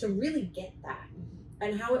 to really get that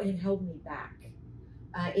and how it had held me back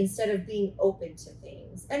instead of being open to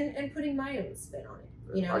things and putting my own spin on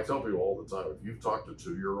it. I tell people all the time, if you've talked a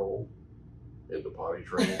 2-year-old into potty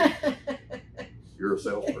training, you're a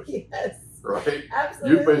salesperson. Yes. Right?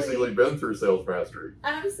 Absolutely. You've basically been through sales mastery.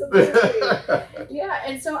 Absolutely. Yeah.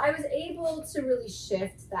 And so I was able to really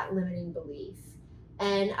shift that limiting belief.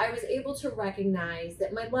 And I was able to recognize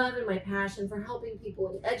that my love and my passion for helping people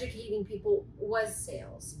and educating people was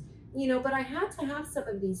sales. But I had to have some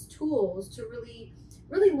of these tools to really,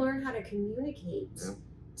 really learn how to communicate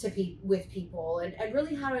with people and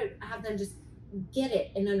really how to have them just get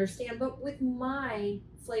it and understand, but with my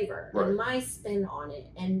flavor and my spin on it,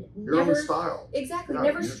 and your own style. Exactly.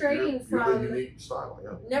 Never straying from your unique style.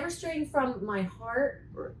 Yeah. Never straying from my heart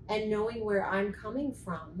and knowing where I'm coming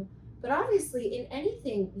from. But obviously, in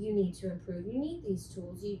anything you need to improve, you need these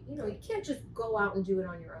tools. You can't just go out and do it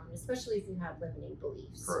on your own, especially if you have limiting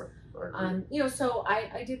beliefs. Correct. I agree. So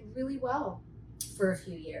I did really well for a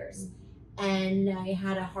few years, and I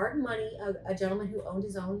had a gentleman who owned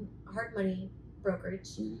his own hard money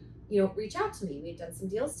brokerage, reach out to me. We had done some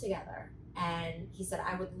deals together, and he said,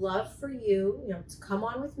 I would love for you, to come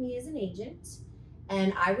on with me as an agent,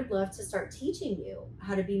 and I would love to start teaching you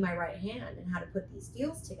how to be my right hand and how to put these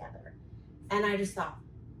deals together. And I just thought,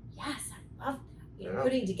 yes, I love that.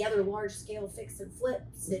 Putting together large scale fix and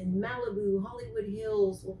flips in Malibu, Hollywood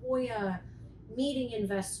Hills, La Jolla, meeting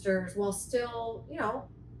investors while still,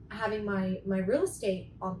 having my real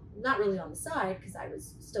estate not really on the side, because I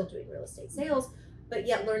was still doing real estate sales, but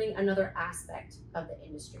yet learning another aspect of the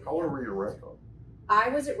industry. How long were you at Rancon? I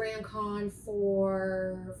was at Rancon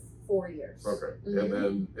for 4 years. Okay.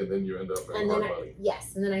 And then you end up at hard money.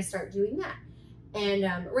 Yes, and then I start doing that. And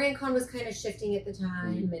Rancon was kind of shifting at the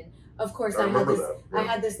time, and of course I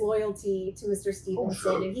had this loyalty to Mr.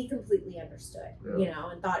 Stevenson, and he completely understood,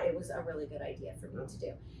 and thought it was a really good idea for me to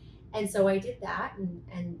do. And so I did that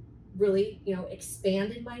and really,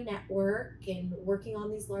 expanded my network and working on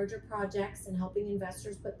these larger projects and helping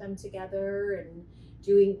investors put them together and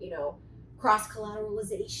doing, cross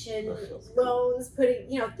collateralization loans, putting,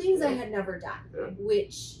 things I had never done,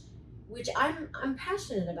 which I'm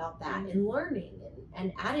passionate about that and learning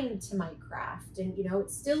and adding to my craft. And,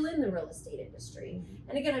 it's still in the real estate industry.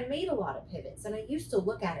 And again, I made a lot of pivots, and I used to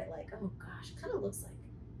look at it like, oh gosh, it kind of looks like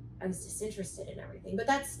I was disinterested in everything, but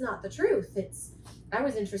that's not the truth. I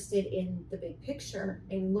was interested in the big picture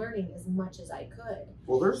and learning as much as I could.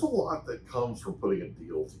 Well, there's a lot that comes from putting a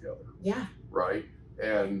deal together. Yeah. Right?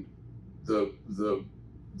 And the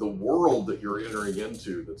world that you're entering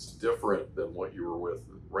into that's different than what you were with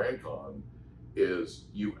Rancon is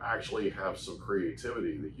you actually have some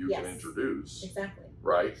creativity that you can introduce. Exactly.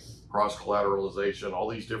 Right? Cross collateralization, all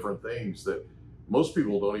these different things that most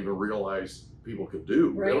people don't even realize people can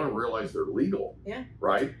do. They don't realize they're legal. Yeah.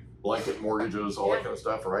 Right? Blanket mortgages, all that kind of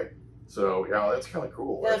stuff, right? So that's kind of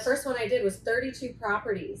cool. The first one I did was 32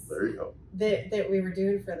 properties. There you go. That we were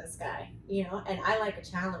doing for this guy, and I like a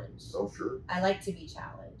challenge. Oh, sure. I like to be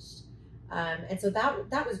challenged. And so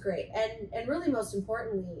that was great. And really most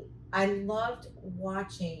importantly, I loved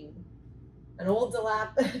watching an old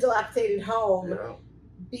dilapidated home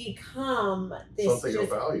become this something of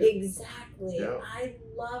value. Exactly. Yeah. I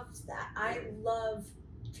loved that. I love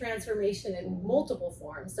transformation in multiple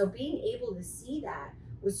forms. So being able to see that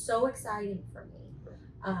was so exciting for me.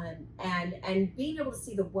 And being able to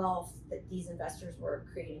see the wealth that these investors were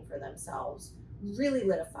creating for themselves really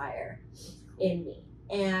lit a fire in me.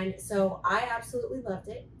 And so I absolutely loved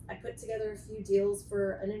it. I put together a few deals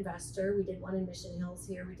for an investor. We did one in Mission Hills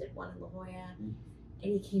here. We did one in La Jolla. And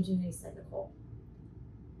he came to me and he said, Nichole,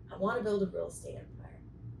 I want to build a real estate empire.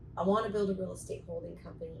 I want to build a real estate holding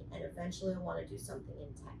company, and eventually I want to do something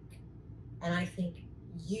in tech. And I think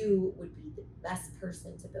you would be the best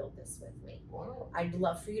person to build this with me. Wow. I'd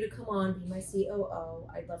love for you to come on, be my COO.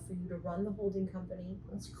 I'd love for you to run the holding company.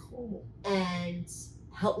 That's cool. And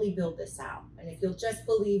help me build this out. And if you'll just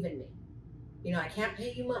believe in me, you know, I can't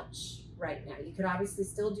pay you much right now. You could obviously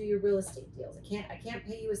still do your real estate deals. I can't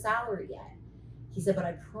pay you a salary yet. He said, but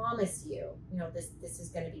I promise you, you know, this is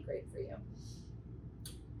going to be great for you.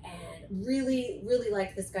 And really, really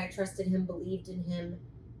liked this guy, trusted him, believed in him.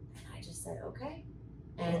 And I just said, okay.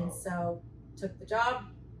 And so took the job,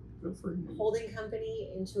 good for you. Holding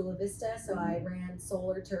company in Chula Vista. So I ran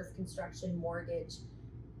solar, turf, construction, mortgage,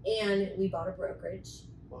 and we bought a brokerage,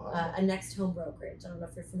 a Next Home brokerage. I don't know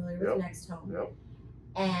if you're familiar with Next Home. Yep.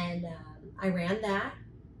 And I ran that,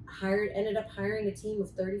 ended up hiring a team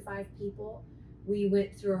of 35 people. We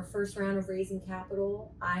went through our first round of raising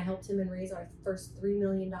capital. I helped him raise our first $3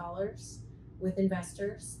 million with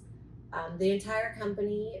investors. The entire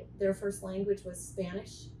company, their first language was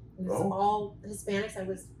Spanish. It was all Hispanics. I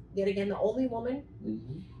was, yet again, the only woman.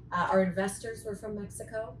 Mm-hmm. Our investors were from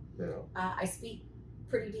Mexico. Yeah. I speak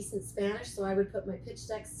pretty decent Spanish, so I would put my pitch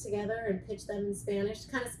decks together and pitch them in Spanish,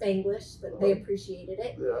 kind of Spanglish, but they appreciated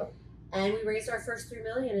it. Yeah. And we raised our first $3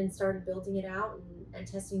 million and started building it out and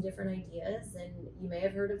testing different ideas. And you may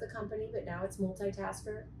have heard of the company, but now it's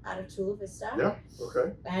Multitasker out of Chula Vista. Yeah.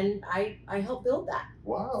 Okay. And I helped build that.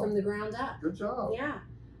 Wow. From the ground up. Good job. Yeah.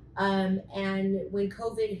 And when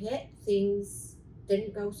COVID hit, things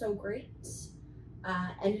didn't go so great.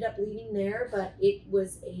 Ended up leaving there, but it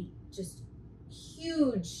was a just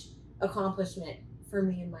huge accomplishment for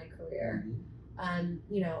me in my career. Mm-hmm.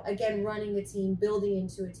 You know, again, running a team, building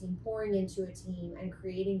into a team, pouring into a team, and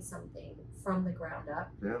creating something from the ground up.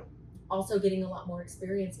 Yeah. Also getting a lot more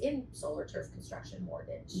experience in solar, turf, construction,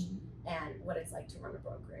 mortgage, and what it's like to run a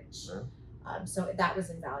brokerage. Yeah. So that was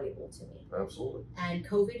invaluable to me. Absolutely. And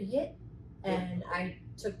COVID hit, and I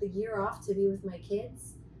took the year off to be with my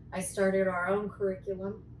kids. I started our own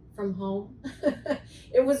curriculum from home.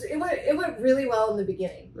 It went really well in the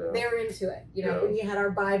beginning. Yeah. They were into it. You know, we had our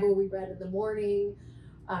Bible we read in the morning,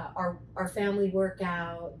 our family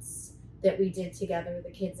workouts that we did together,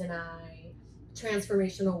 the kids and I,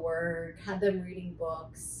 transformational work, had them reading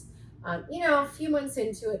books. You know, a few months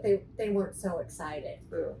into it, they weren't so excited.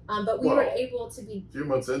 Yeah. But we were able to be. A few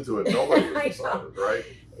months into it, nobody was excited, right?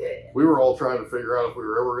 We were all trying to figure out if we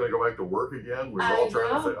were ever going to go back to work again. We were all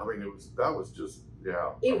trying to. I mean, that was just.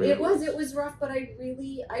 It was rough, but I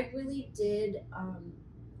really did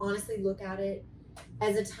honestly look at it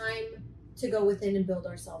as a time to go within and build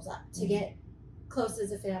ourselves up, to get close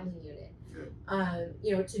as a family unit. Yeah.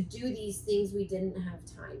 You know, to do these things we didn't have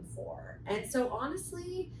time for. And so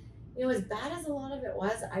honestly, you know, as bad as a lot of it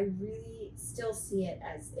was, I really still see it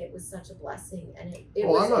as it was such a blessing. And it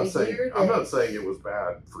was I'm not saying it was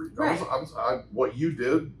bad for you. Right. What you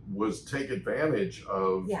did was take advantage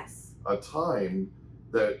of a time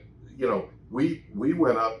that, you know, we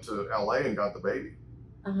went up to LA and got the baby.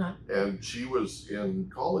 And she was in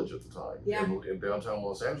college at the time in downtown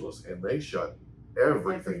Los Angeles, and they shut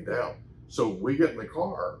everything down. So we get in the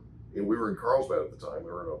car, and we were in Carlsbad at the time.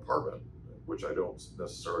 We were in an apartment, which I don't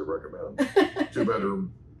necessarily recommend.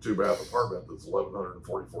 2-bedroom, 2-bath apartment that's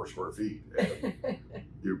 1,144 square feet, and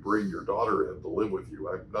you bring your daughter in to live with you.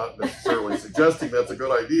 I'm not necessarily suggesting that's a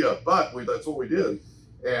good idea, but that's what we did.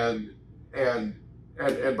 And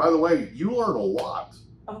by the way, you learn a lot.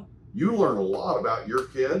 You learn a lot about your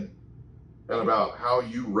kid and about how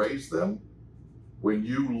you raise them when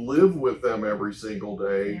you live with them every single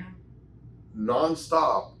day,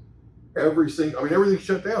 nonstop. Everything's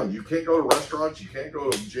shut down. You can't go to restaurants. You can't go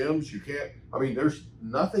to gyms. You can't.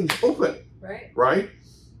 Nothing's open. Right. Right.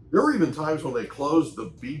 There were even times when they closed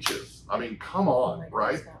the beaches. I mean, come on,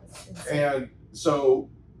 right? And so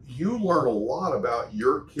you learn a lot about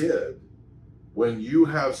your kid when you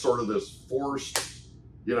have sort of this forced,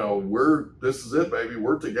 you know, this is it, baby.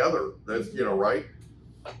 We're together. That's, you know, right.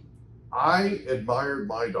 I admired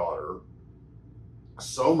my daughter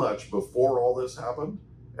so much before all this happened,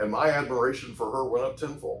 and my admiration for her went up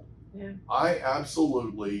tenfold. Yeah. I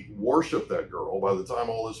absolutely worshiped that girl by the time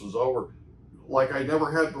all this was over, like I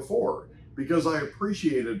never had before, because I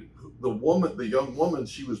appreciated the young woman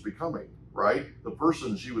she was becoming, right? The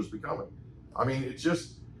person she was becoming. I mean, it's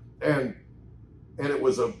just, and it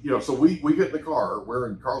was so we get in the car, we're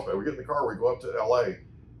in Carlsbad, we get in the car, we go up to LA,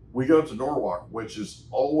 we go up to Norwalk, which is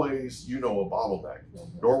always, a bottleneck.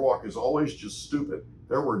 Norwalk is always just stupid.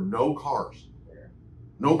 There were no cars.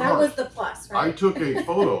 No cars. That was the plus, right? I took a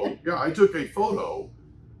photo. I took a photo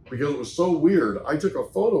because it was so weird. I took a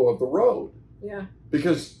photo of the road. Yeah.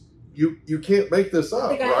 Because you can't make this up, I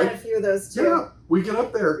think I right? had a few of those too. Yeah, we get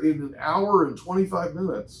up there in an hour and 25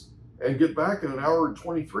 minutes and get back in an hour and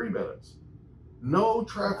 23 minutes. No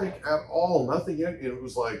traffic at all, nothing yet. And it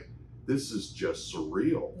was like, this is just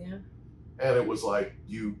surreal. Yeah. And it was like,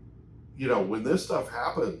 you know, when this stuff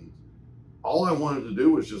happened, all I wanted to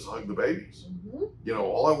do was just hug the babies. Mm-hmm. You know,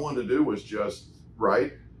 all I wanted to do was just,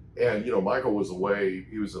 right? And, you know, Michael was away,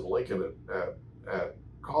 he was in Lincoln at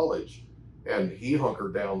college, and he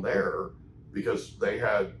hunkered down there because they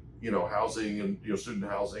had, you know, housing and, you know, student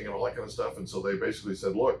housing and all that kind of stuff. And so they basically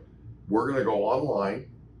said, look, we're going to go online.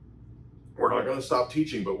 We're not going to stop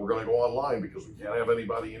teaching, but we're going to go online because we can't have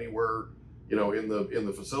anybody anywhere, you know, in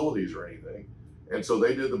the facilities or anything. And so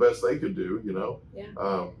they did the best they could do, you know.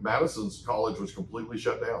 Yeah. Madison's college was completely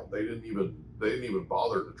shut down. They didn't even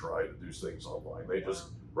bother to try to do things online. They just,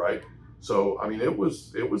 right? So, I mean, it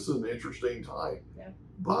was an interesting time. Yeah.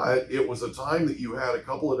 But it was a time that you had a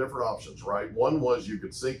couple of different options, right? One was you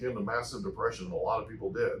could sink into massive depression, and a lot of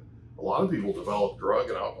people did. A lot of people developed drug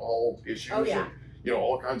and alcohol issues, and, you know,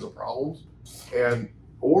 all kinds of problems.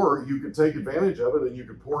 Or you could take advantage of it and you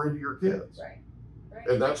could pour into your kids. Right.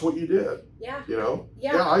 And that's what you did. Yeah. You know?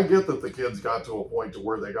 Yeah. I get that the kids got to a point to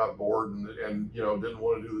where they got bored and you know, didn't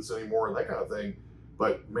want to do this anymore and that kind of thing.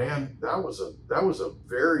 But man, that was a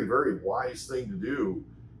very, very wise thing to do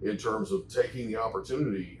in terms of taking the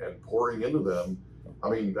opportunity and pouring into them. I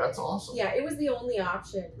mean, that's awesome. Yeah, it was the only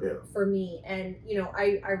option for me. And, you know,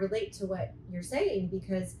 I relate to what you're saying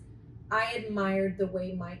because I admired the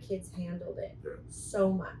way my kids handled it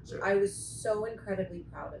so much. Yeah. I was so incredibly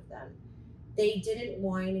proud of them. They didn't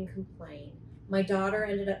whine and complain. My daughter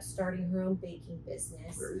ended up starting her own baking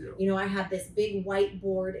business. There you go. You know, I had this big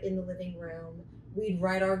whiteboard in the living room. We'd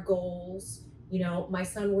write our goals. You know, my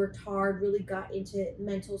son worked hard, really got into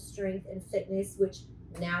mental strength and fitness, which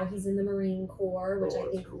now he's in the Marine Corps, which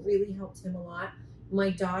I think really helped him a lot. My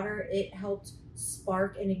daughter, it helped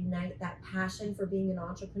spark and ignite that passion for being an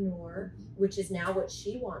entrepreneur, which is now what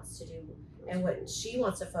she wants to do and what she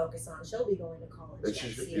wants to focus on. She'll be going to college next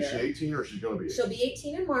year. Is she 18 or she's going to be 18? She'll be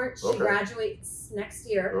 18 in March. Okay. She graduates next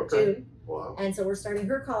year, June. Wow. And so we're starting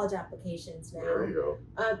her college applications now. There you go.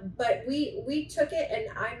 But we took it,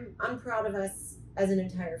 and I'm proud of us as an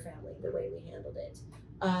entire family, the way we handled it.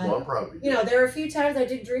 Well, I'm proud of you. You know, there are a few times I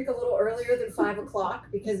did drink a little earlier than 5 o'clock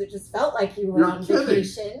because it just felt like you were on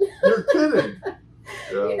vacation. You're kidding.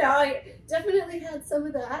 Yeah. You know, I definitely had some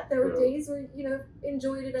of that. There were days where, you know,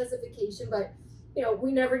 enjoyed it as a vacation, but, you know,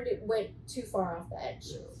 we never went too far off the edge.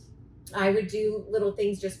 Yeah. I would do little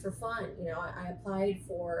things just for fun. You know, I applied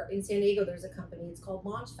for, in San Diego, there's a company, it's called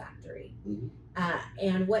Launch Factory. Mm-hmm.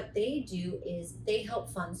 And what they do is they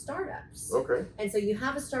help fund startups. Okay. And so you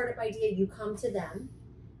have a startup idea, you come to them,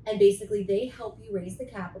 and basically they help you raise the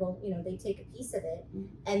capital. You know, they take a piece of it,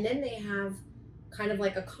 and then they have kind of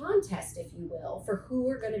like a contest, if you will, for who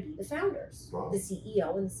are going to be the founders, the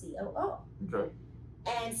CEO and the COO. Okay.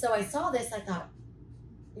 And so I saw this, I thought,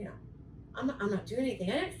 you know, I'm not doing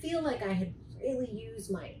anything. I didn't feel like I had really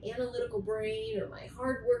used my analytical brain or my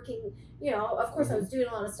hardworking, you know, of course I was doing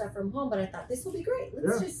a lot of stuff from home, but I thought this will be great.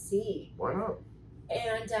 Let's just see. Why not?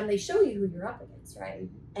 And they show you who you're up against, right?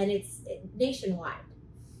 And it's nationwide.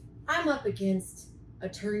 I'm up against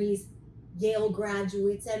attorneys, Yale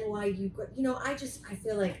graduates, NYU, you know, I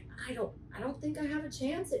feel like I don't think I have a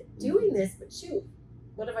chance at doing this, but shoot,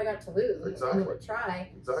 what have I got to lose? Exactly. I'm going to try.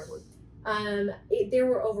 Exactly. There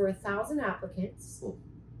were over 1,000 applicants.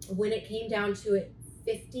 When it came down to it,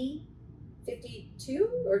 50,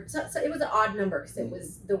 52, or so it was an odd number because it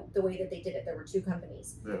was the way that they did it. There were 2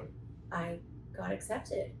 companies. Yeah. I got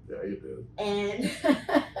accepted. Yeah, you did. And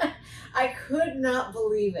I could not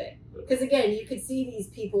believe it. Because again, you could see these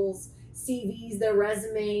people's CVs, their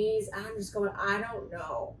resumes. I'm just going, I don't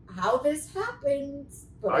know how this happens,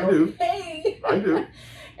 but I do. I do.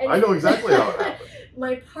 I know exactly how it happened.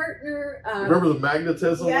 My partner. Remember the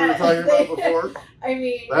magnetism we were talking about before? I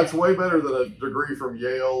mean, that's way better than a degree from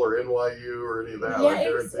Yale or NYU or any of that. Yeah,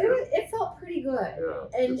 it felt pretty good.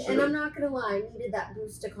 Yeah, and I'm not gonna lie, I needed that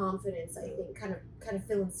boost of confidence. I think kind of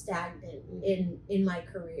feeling stagnant in my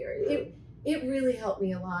career. Yeah. It really helped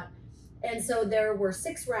me a lot. And so there were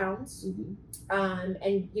 6 rounds.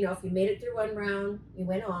 And you know, if you made it through one round, you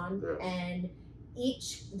went on. Yeah. And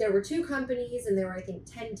there were 2 companies, and there were, I think,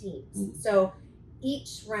 10 teams. So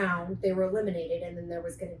each round they were eliminated, and then there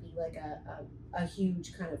was going to be like a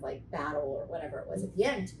huge kind of like battle or whatever it was at the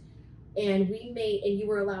end. And you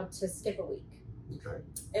were allowed to skip a week. Okay.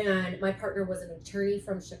 And my partner was an attorney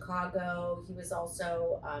from Chicago. He was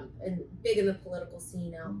also big in the political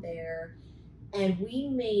scene out there. And we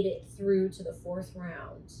made it through to the 4th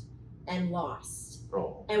round. and lost.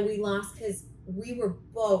 Oh. And we lost because we were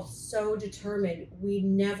both so determined. We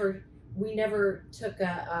never took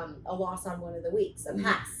a loss on one of the weeks, a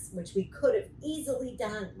pass, which we could have easily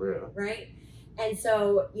done, right? And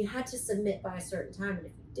so you had to submit by a certain time, and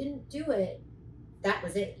if you didn't do it, that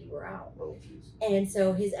was it. You were out. Oh, geez. And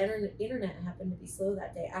so his internet happened to be slow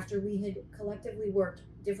that day after we had collectively worked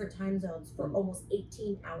different time zones for almost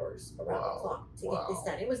 18 hours around the clock to get this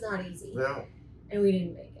done. It was not easy. Yeah. And we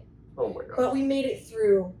didn't make it. Oh my God. But we made it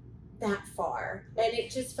through that far, and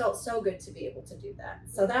it just felt so good to be able to do that.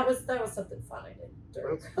 So that was something fun I did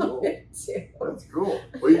during COVID too. That's cool.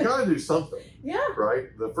 Well, you got to do something. Yeah.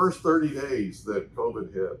 Right. The first 30 days that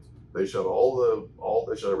COVID hit, they shut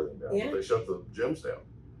they shut everything down. Yeah. They shut the gyms down,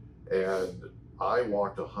 and I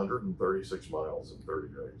walked 136 miles in 30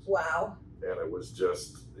 days. Wow. And it was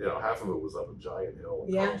just, half of it was up a giant hill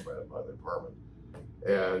in Carlsbad by the apartment,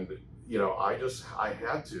 and I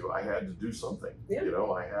had to do something. Yeah.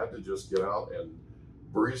 I had to just get out and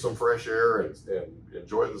breathe some fresh air and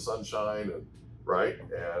enjoy the sunshine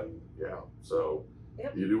so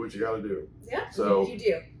you do what you got to do. Yeah. So you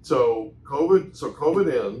do. So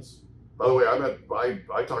COVID ends. By the way,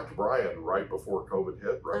 I talked to Brian right before COVID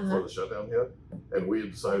hit, right before the shutdown hit, and we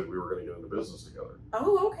had decided we were going to get into business together.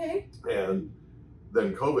 Oh, okay. And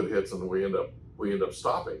then COVID hits, and we end up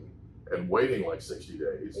stopping and waiting like 60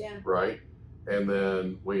 days, right? And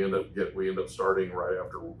then we end up starting right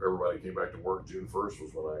after everybody came back to work. June 1st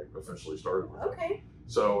was when I officially started with Okay. it.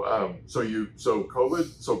 So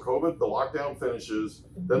COVID, the lockdown finishes.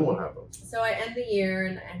 Then what happens? So I end the year,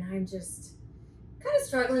 and I'm just kind of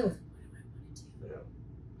struggling with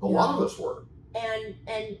a lot of us were. And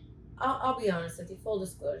I'll be honest with you, full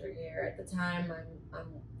disclosure here. At the time, I'm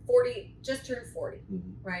 40, just turned 40,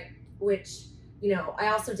 right? Which, I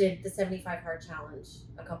also did the 75 hard challenge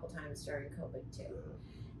a couple times during COVID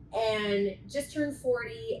too. And just turned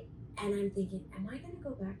 40, and I'm thinking, am I going to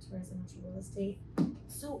go back to residential real estate? I'm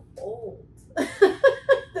so old.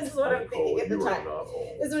 This is what I'm thinking at the time.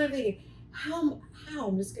 This is what I'm thinking. How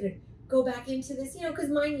I'm just going to go back into this, because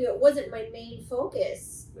mind you, it wasn't my main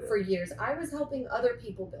focus for years. I was helping other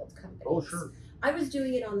people build companies. Oh, sure. I was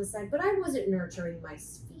doing it on the side, but I wasn't nurturing my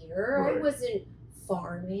sphere. Right. I wasn't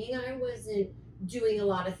farming. I wasn't doing a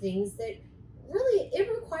lot of things that really, it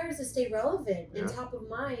requires to stay relevant and top of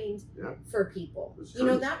mind for people.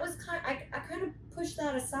 That was I kind of pushed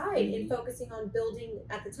that aside in focusing on building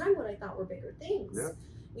at the time what I thought were bigger things.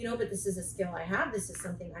 But this is a skill I have. This is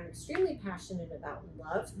something I'm extremely passionate about and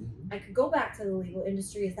love. I could go back to the legal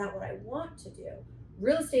industry. Is that what I want to do?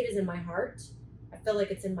 Real estate is in my heart. I feel like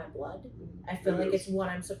it's in my blood. I feel like it's what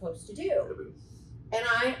I'm supposed to do. And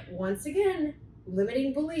I, once again,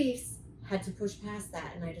 limiting beliefs, had to push past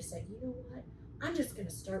that. And I just said, you know what? I'm just going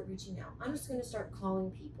to start reaching out. I'm just going to start calling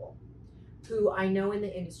people who I know in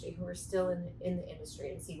the industry, who are still in the industry,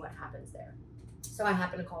 and see what happens there. So I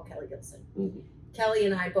happened to call Kelly Gilson. Kelly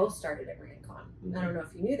and I both started at RandCon. I don't know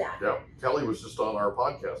if you knew that. Yeah, Kelly was just on our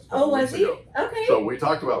podcast. Oh, was he? Ago. Okay. So we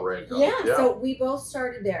talked about RandCon. Yeah, so we both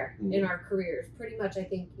started there in our careers. Pretty much, I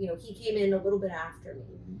think, he came in a little bit after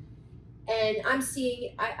me. And I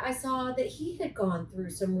saw that he had gone through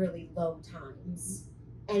some really low times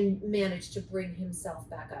and managed to bring himself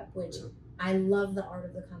back up, which I love the art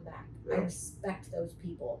of the comeback. I respect those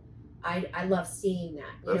people. I love seeing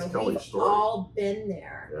that. That's Kelly's we've story. all been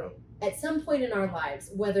there at some point in our lives,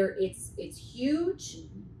 whether it's huge,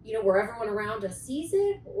 where everyone around us sees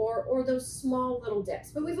it, or those small little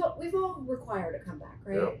dips. But we've all required a comeback,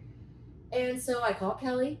 right? Yeah. And so I call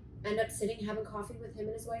Kelly, end up sitting having coffee with him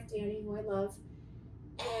and his wife Danny, who I love,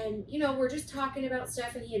 and we're just talking about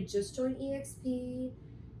stuff. And he had just joined EXP,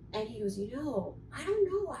 and he goes, I don't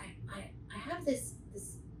know, I have this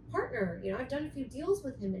partner, I've done a few deals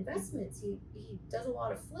with him, investments. He does a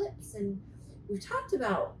lot of flips, and we've talked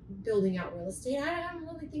about building out real estate. I don't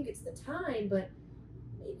really think it's the time, but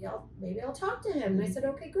maybe I'll talk to him. And I said,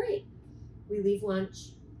 okay, great. We leave lunch.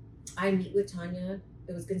 I meet with Tanya.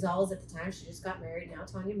 It was Gonzalez at the time. She just got married now,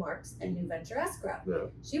 Tanya Marks, at New Venture Escrow. Yeah.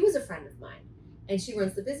 She was a friend of mine, and she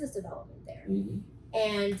runs the business development there.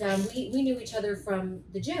 And we knew each other from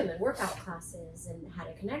the gym and workout classes and had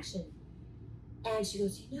a connection. And she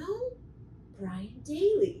goes, Brian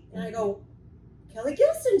Daly. And I go, Kelly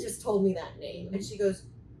Gilson just told me that name. And she goes,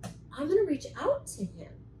 I'm going to reach out to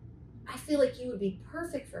him. I feel like you would be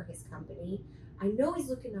perfect for his company. I know he's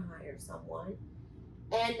looking to hire someone.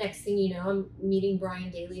 And next thing you know, I'm meeting Brian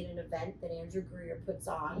Daly at an event that Andrew Greer puts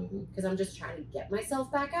on, because I'm just trying to get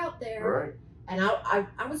myself back out there. Right. And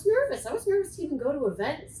I was nervous. I was nervous to even go to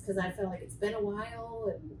events because I felt like it's been a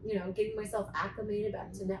while and, getting myself acclimated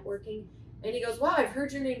back to networking. And he goes, wow, I've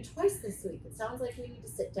heard your name twice this week. It sounds like we need to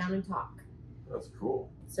sit down and talk. That's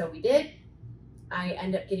cool. So we did. I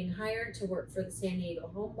end up getting hired to work for the San Diego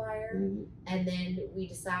home buyer. Mm-hmm. And then we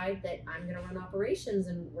decide that I'm going to run operations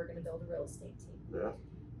and we're going to build a real estate team. Yeah.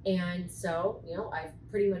 And so, I've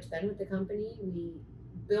pretty much been with the company. We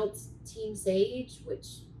built Team Sage, which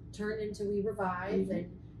turned into We Revive. Mm-hmm.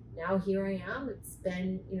 And now here I am. It's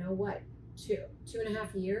been, two and a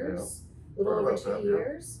half years, a little over 2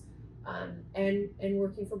 years. And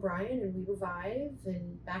working for Brian and We Revive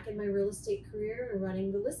and back in my real estate career and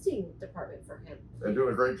running the listing department for him. And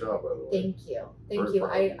doing a great job, by the way. Thank you. Thank you.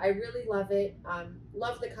 I really love it.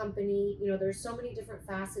 Love the company. There's so many different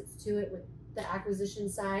facets to it with the acquisition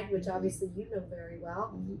side, which obviously you know very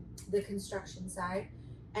well, the construction side.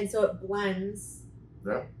 And so it blends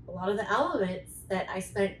a lot of the elements that I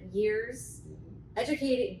spent years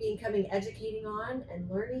educating on and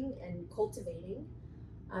learning and cultivating.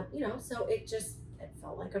 So it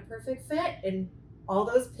felt like a perfect fit, and all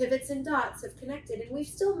those pivots and dots have connected, and we've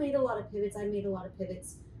still made a lot of pivots. I made a lot of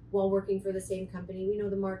pivots while working for the same company. We know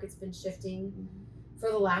the market's been shifting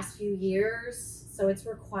for the last few years, so it's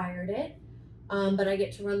required it. But I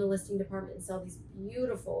get to run the listing department and sell these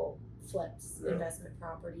beautiful flips, investment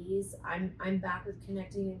properties. I'm back with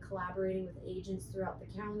connecting and collaborating with agents throughout the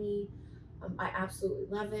county. I absolutely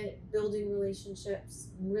love it. Building relationships.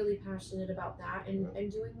 I'm really passionate about that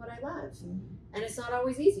and doing what I love. And it's not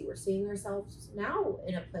always easy. We're seeing ourselves now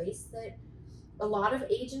in a place that a lot of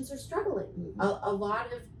agents are struggling. A lot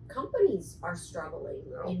of companies are struggling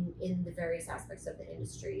in the various aspects of the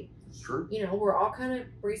industry. It's true. We're all kind of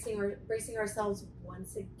bracing ourselves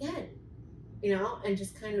once again, and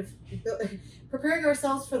just kind of preparing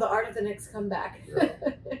ourselves for the art of the next comeback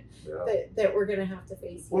that we're going to have to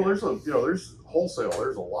face. Well, there's wholesale.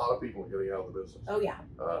 There's a lot of people getting out of the business. Oh yeah.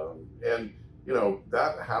 And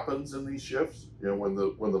that happens in these shifts. When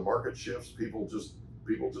the market shifts, people just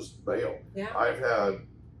bail. Yeah.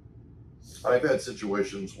 I've had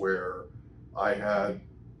situations where I had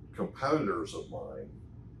competitors of mine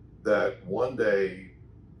that one day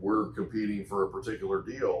we're competing for a particular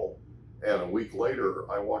deal, and a week later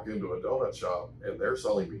I walk into a donut shop and they're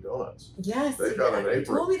selling me donuts. Yes. They've got an apron.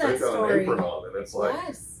 Told me that They've got story. an apron on, and it's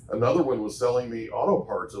like another one was selling me auto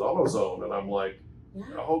parts at AutoZone, and I'm like,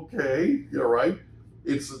 okay, right?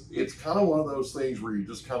 It's kind of one of those things where you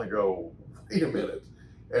just kind of go, wait a minute.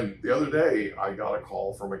 And the other day I got a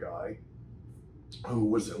call from a guy who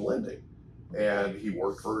was in lending, and he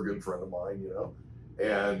worked for a good friend of mine,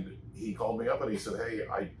 and he called me up and he said, hey,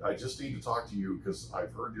 I just need to talk to you because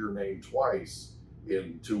I've heard your name twice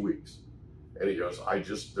in 2 weeks. And he goes,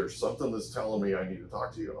 there's something that's telling me I need to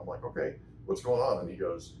talk to you. And I'm like, okay, what's going on? And he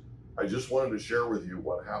goes, I just wanted to share with you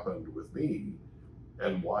what happened with me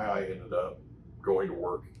and why I ended up going to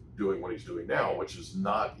work doing what he's doing now, which is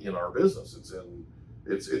not in our business.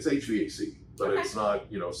 It's HVAC, but it's not,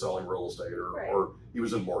 selling real estate or he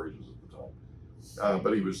was in mortgages at the time.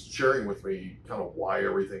 But he was sharing with me kind of why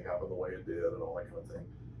everything happened the way it did and all that kind of thing.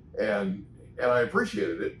 And I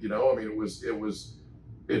appreciated it, I mean,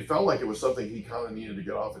 it felt like it was something he kind of needed to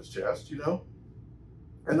get off his chest,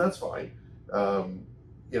 and that's fine.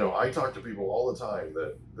 I talk to people all the time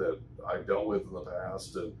that I've dealt with in the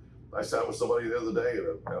past, and I sat with somebody the other day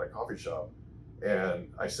at a coffee shop,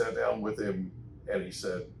 and I sat down with him, and he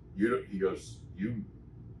said, he goes, you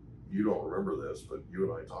don't remember this, but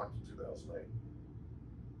you and I talked in 2008.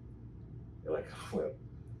 And I kind of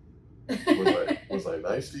went, was I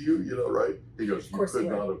nice to you, right? He goes, you could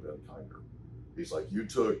not have been kinder. He's like, you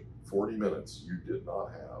took 40 minutes you did not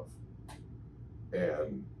have,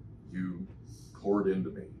 and you poured into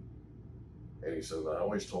me. And he said, I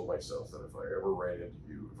always told myself that if I ever ran into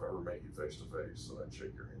you, if I ever met you face to face, that I'd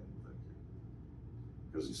shake your hand and thank you.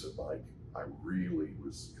 Because he said, Mike, I really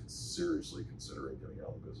was seriously considering getting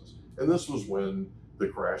out of the business. And this was when the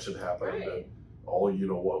crash had happened and all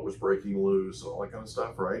was breaking loose and all that kind of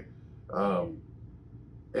stuff, right? But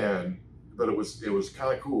it was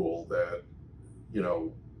kind of cool that,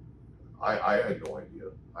 I had no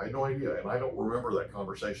idea. I had no idea, and I don't remember that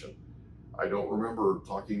conversation. I don't remember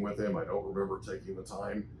talking with him. I don't remember taking the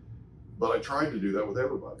time, but I tried to do that with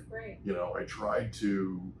everybody. Right. I tried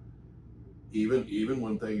to, even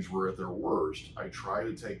when things were at their worst, I try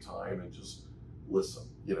to take time and just listen,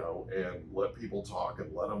 and let people talk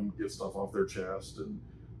and let them get stuff off their chest, and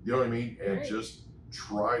you know what I mean? And just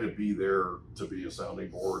try to be there to be a sounding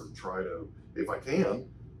board and try to, if I can,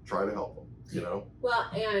 try to help them, Well,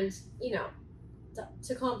 and,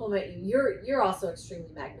 to compliment you, you're also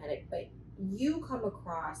extremely magnetic, but you come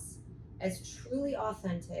across as truly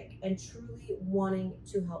authentic and truly wanting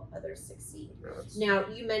to help others succeed. Yes. Now,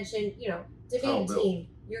 you mentioned, debate team,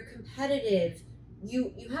 you're competitive,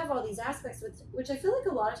 you have all these aspects, which I feel like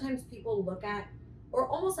a lot of times people look at or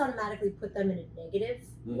almost automatically put them in a negative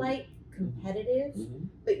light, competitive,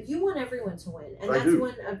 but you want everyone to win. And that's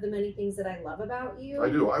one of the many things that I love about you. I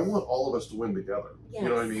do. I want all of us to win together. Yes. You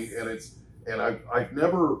know what I mean? And I've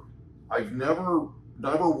never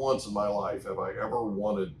once in my life have I ever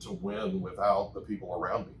wanted to win without the people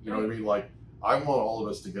around me. You know what I mean? Like, I want all of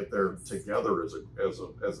us to get there together as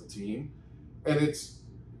a team. And it's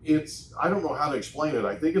I don't know how to explain it.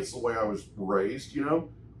 I think it's the way I was raised,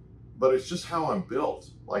 but it's just how I'm built.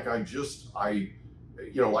 Like, like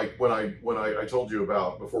when I told you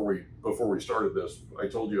about before we started this, I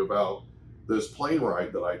told you about this plane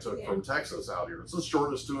ride that I took from Texas out here. It's the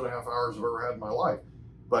shortest 2.5 hours I've ever had in my life.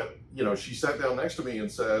 But she sat down next to me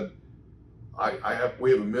and said,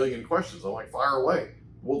 we have a million questions. I'm like, fire away.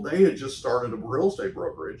 Well, they had just started a real estate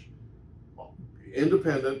brokerage,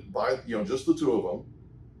 independent by just the two of them,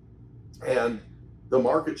 and the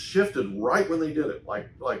market shifted right when they did it, like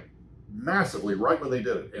massively right when they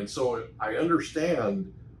did it. And so I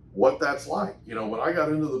understand what that's like. When I got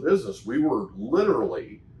into the business, we were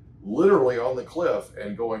literally on the cliff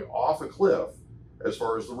and going off a cliff as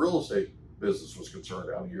far as the real estate business was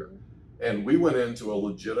concerned out here. And we went into a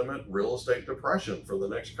legitimate real estate depression for the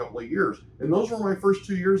next couple of years. And those were my first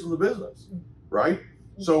 2 years in the business, right?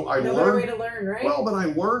 So I learned, way to learn, right? Well, but I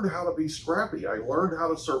learned how to be scrappy. I learned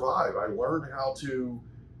how to survive. I learned how to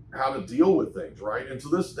deal with things, right? And to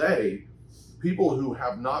this day, people who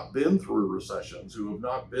have not been through recessions, who have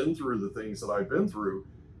not been through the things that I've been through,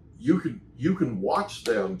 you can watch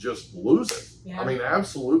them just lose it. Yeah. I mean,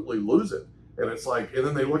 absolutely lose it. And it's like, and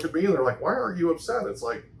then they look at me and they're like, why aren't you upset? It's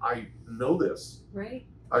like, I know this. Right.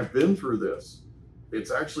 I've been through this.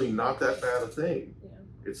 It's actually not that bad a thing. Yeah.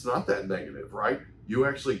 It's not that negative, right? You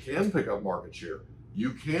actually can pick up market share.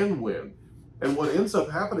 You can win. And what ends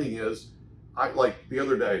up happening is, like the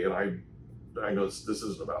other day, and I know this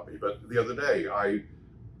isn't about me, but the other day I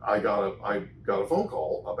got a phone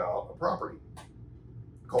call about a property.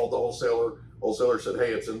 Called the wholesaler. Wholesaler said,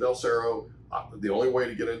 hey, it's in Del Cerro. The only way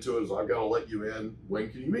to get into it is I've got to let you in. When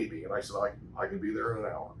can you meet me? And I said, I can be there in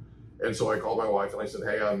an hour. And so I called my wife and I said,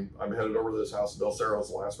 hey, I'm headed over to this house in Del Cerro.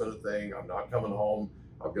 It's a last minute thing. I'm not coming home.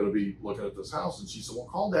 I'm going to be looking at this house. And she said, well,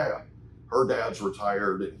 call Dad. Her dad's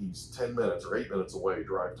retired. He's 10 minutes or 8 minutes away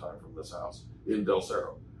drive time from this house in Del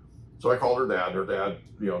Cerro. So I called her dad. Her dad,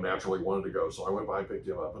 naturally wanted to go. So I went by, picked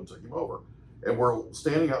him up and took him over. And we're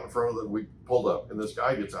standing out in front of we pulled up and this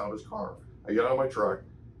guy gets out of his car. I get out of my truck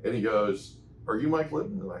and he goes, are you Mike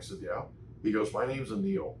Litton? And I said, yeah. He goes, my name's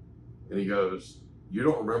Nichole. And he goes, you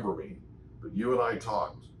don't remember me, but you and I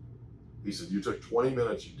talked. He said, you took 20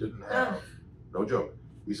 minutes you didn't have. No joke.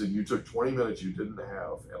 He said, you took 20 minutes you didn't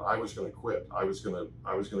have, and I was going to quit. I was going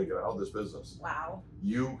to get out of this business. Wow.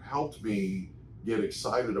 You helped me get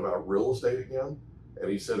excited about real estate again.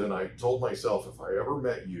 And he said, and I told myself, if I ever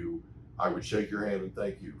met you, I would shake your hand and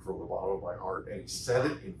thank you from the bottom of my heart. And he said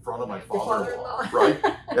it in front of my father-in-law, right?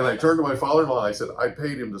 And I turned to my father-in-law and I said, I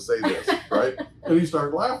paid him to say this, right? And he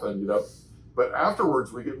started laughing, But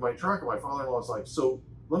afterwards, we get in my truck and my father-in-law was like, so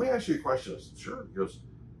let me ask you a question. I said, sure. He goes,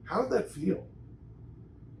 how did that feel?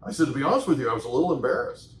 I said, to be honest with you, I was a little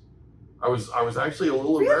embarrassed. I was actually a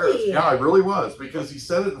little embarrassed. Yeah, I really was, because he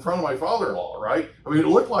said it in front of my father-in-law, right? I mean, it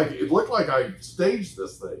looked like I staged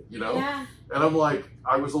this thing, Yeah. And I'm like,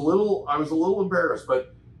 I was a little embarrassed,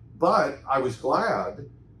 but I was glad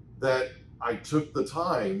that I took the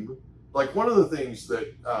time. Like, one of the things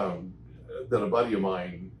that a buddy of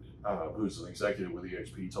mine, who's an executive with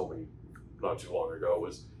EXP, told me not too long ago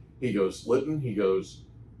was, he goes, Litton, he goes,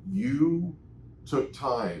 you took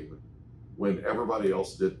time when everybody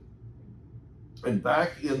else didn't. And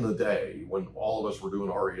back in the day when all of us were doing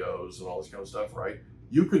REOs and all this kind of stuff, right?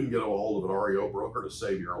 You couldn't get a hold of an REO broker to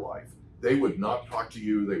save your life. They would not talk to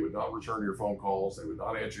you. They would not return your phone calls. They would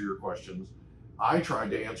not answer your questions. I tried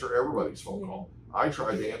to answer everybody's phone call. I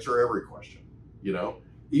tried to answer every question,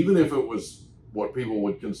 even if it was what people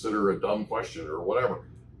would consider a dumb question or whatever.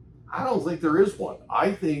 I don't think there is one.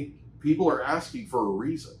 I think people are asking for a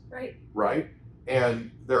reason. Right? And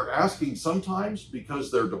they're asking sometimes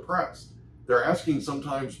because they're depressed. They're asking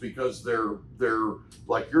sometimes because they're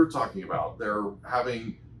like you're talking about, they're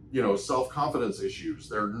having, self-confidence issues.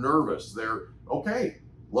 They're nervous. They're okay.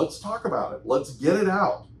 Let's talk about it. Let's get it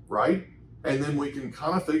out. Right. And then we can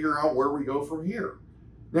kind of figure out where we go from here.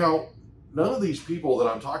 Now, none of these people that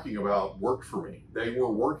I'm talking about worked for me. They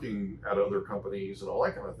were working at other companies and all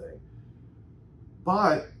that kind of thing.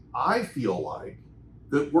 But I feel like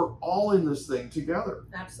that we're all in this thing together.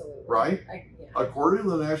 Absolutely. Right? Yeah. According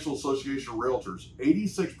to the National Association of Realtors,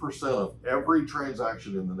 86% of every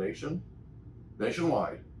transaction in the nation,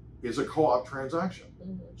 nationwide, is a co-op transaction.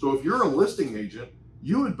 Mm-hmm. So if you're a listing agent,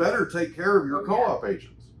 you had better take care of your co-op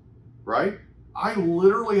agents, right? I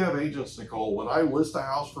literally have agents, Nichole, when I list a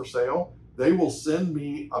house for sale, they will send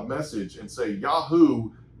me a message and say,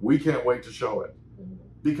 Yahoo, we can't wait to show it. Mm-hmm.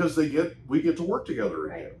 Because we get to work together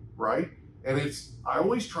Right. again, right? And I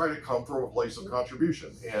always try to come from a place of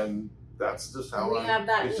contribution, and that's just how have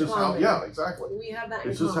that it's in just common. yeah, exactly. We have that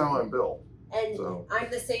It's in just common. how I'm built. And So I'm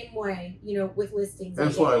the same way, with listings.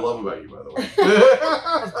 that's what I love about you, by the way.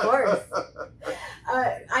 Of course.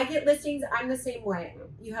 I get listings. I'm the same way.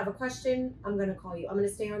 You have a question, I'm going to call you. I'm going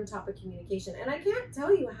to stay on top of communication. And I can't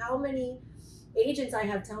tell you how many agents I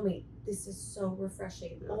have tell me, this is so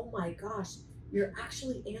refreshing. Yeah. Oh my gosh, you're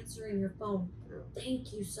actually answering your phone. Yeah.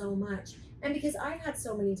 Thank you so much. And because I've had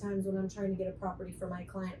so many times when I'm trying to get a property for my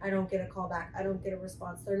client, I don't get a call back. I don't get a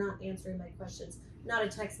response. They're not answering my questions. Not a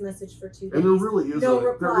text message for 2 days. And there really isn't, No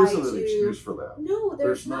there reply isn't an to- excuse for that. No,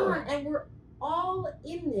 there's There's not. none. And we're all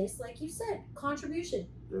in this, like you said, contribution.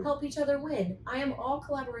 Yeah. Help each other win. I am all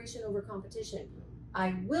collaboration over competition.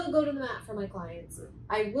 I will go to the mat for my clients. Yeah.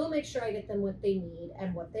 I will make sure I get them what they need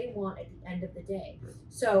and what they want at the end of the day. Yeah.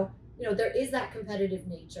 So, there is that competitive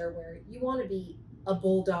nature where you want to be a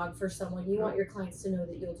bulldog for someone. You want your clients to know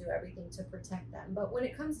that you'll do everything to protect them. But when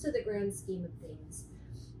it comes to the grand scheme of things,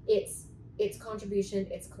 it's contribution,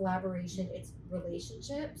 it's collaboration, it's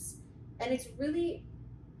relationships, and it's really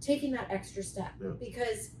taking that extra step. Yeah.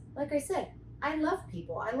 Because, like I said, I love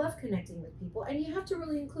people. I love connecting with people, and you have to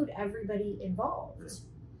really include everybody involved.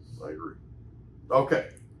 Yeah, I agree. Okay,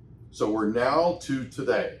 so we're now to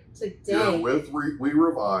today. You're with We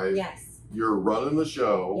Revive. Yes. You're running the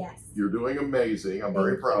show. Yes. You're doing amazing. I'm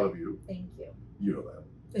very proud of you. Thank you. You know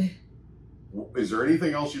that. Is there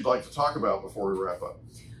anything else you'd like to talk about before we wrap up?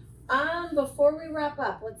 Before we wrap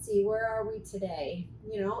up, let's see, where are we today?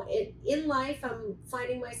 In life, I'm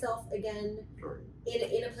finding myself again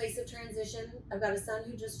in a place of transition. I've got a son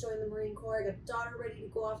who just joined the Marine Corps. I got a daughter ready to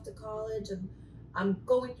go off to college. I'm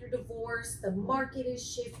going through divorce. The market is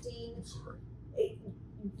shifting. I'm sorry.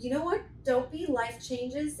 You know what? Don't be. Life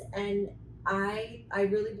changes, and I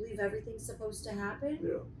really believe everything's supposed to happen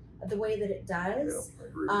the way that it does. Yeah, I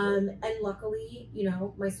agree. And luckily,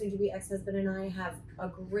 my soon-to-be ex-husband and I have a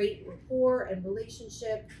great rapport and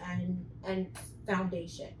relationship and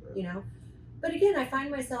foundation, But again, I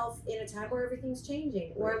find myself in a time where everything's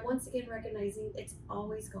changing, where I'm once again recognizing it's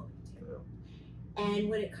always going to. Yeah. And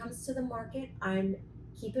when it comes to the market, I'm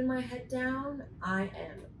keeping my head down. I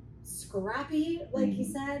am scrappy, like you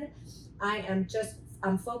said.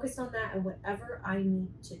 I'm focused on that and whatever I need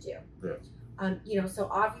to do. Yeah. So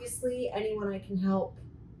obviously anyone I can help,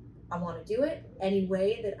 I want to do it. Any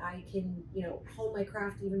way that I can, hone my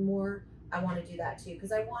craft even more, I want to do that too.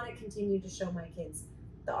 Because I want to continue to show my kids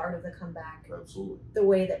the art of the comeback. Absolutely. The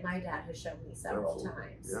way that my dad has shown me several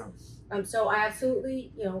times. Yeah. So I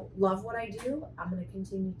absolutely, love what I do. I'm going to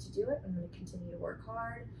continue to do it. I'm going to continue to work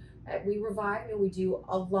hard. At We Revive, we do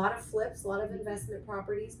a lot of flips, a lot of investment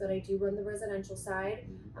properties, but I do run the residential side.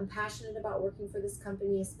 I'm passionate about working for this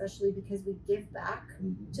company, especially because we give back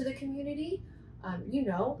to the community. A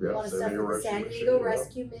lot of stuff with the San Diego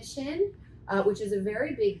Rescue Mission, which is a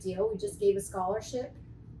very big deal. We just gave a scholarship,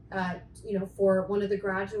 for one of the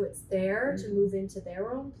graduates there to move into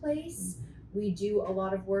their own place. We do a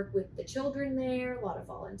lot of work with the children there, a lot of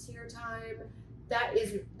volunteer time. That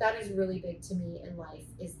is really big to me in life,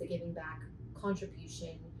 is the giving back,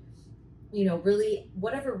 contribution, really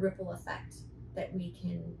whatever ripple effect that we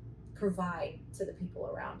can provide to the people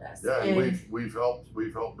around us. Yeah, and we've helped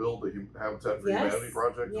build the Habitat for Humanity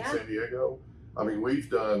project in San Diego. I mean, we've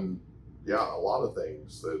done a lot of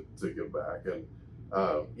things to give back, and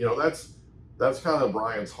that's kind of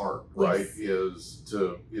Brian's heart, right? Is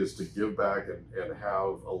to give back and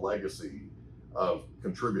have a legacy of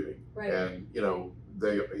contributing. Right. And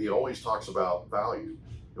he always talks about value.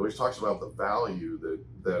 He always talks about the value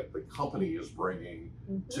that the company is bringing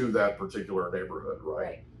to that particular neighborhood,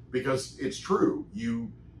 right? Because it's true.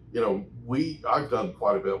 I've done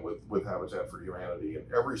quite a bit with Habitat for Humanity, and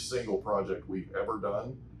every single project we've ever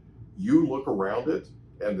done, you look around it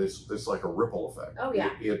and this like a ripple effect. Oh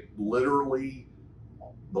yeah. It literally,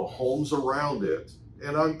 the homes around it,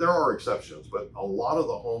 and there are exceptions, but a lot of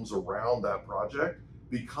the homes around that project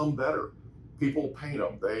become better. People paint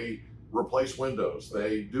them, they replace windows,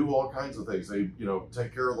 they do all kinds of things. They,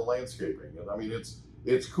 take care of the landscaping. And I mean,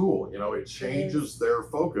 it's cool. It changes their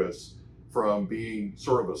focus from being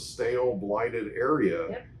sort of a stale, blighted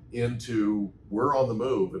area into we're on the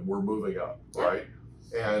move and we're moving up, right?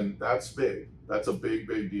 And that's big. That's a big,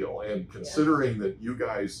 big deal. And considering that you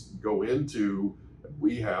guys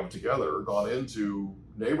we have together gone into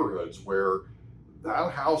neighborhoods where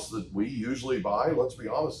that house that we usually buy, let's be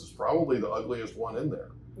honest, is probably the ugliest one in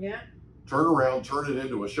there. Yeah. Turn around, turn it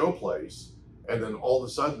into a show place, and then all of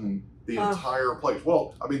a sudden the entire place.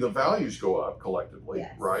 Well, I mean, the values go up collectively,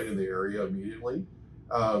 right, in the area immediately.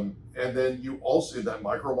 And then you also, in that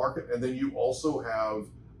micro market, and then you also have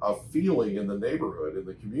a feeling in the neighborhood, in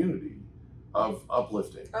the community, of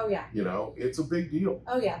uplifting. Oh yeah. You know, it's a big deal.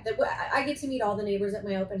 Oh yeah. I get to meet all the neighbors at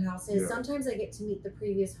my open houses. Yeah. Sometimes I get to meet the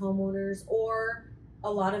previous homeowners, or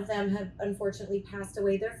a lot of them have unfortunately passed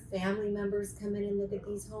away. Their family members come in and look at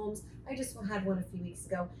these homes. I just had one a few weeks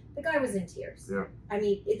ago. The guy was in tears. Yeah. I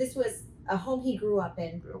mean, this was a home he grew up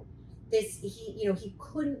in. Yeah. He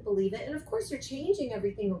couldn't believe it. And of course you're changing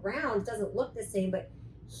everything around. It doesn't look the same, but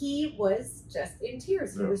he was just in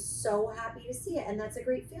tears. He was so happy to see it. And that's a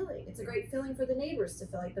great feeling. It's a great feeling for the neighbors to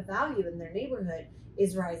feel like the value in their neighborhood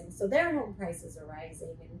is rising. So their home prices are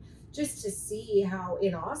rising. And just to see how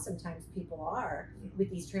in awe sometimes people are with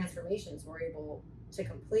these transformations we're able to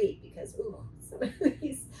complete, because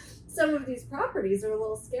some of these properties are a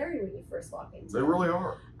little scary when you first walk into them. They really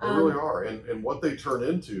are. They really are. And what they turn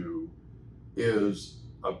into is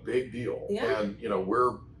a big deal. Yeah. And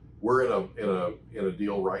we're in a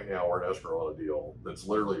deal right now, or an escrow on a deal that's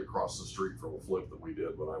literally across the street from a flip that we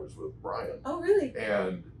did when I was with Brian. Oh really?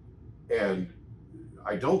 And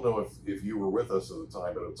I don't know if you were with us at the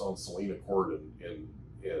time, but it's on Salina Court in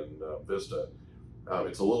Vista.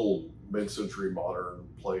 It's a little mid-century modern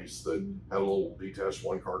place that had a little detached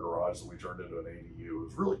one-car garage that we turned into an ADU. It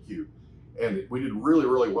was really cute, and we did really,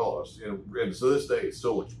 really well. And to this day, it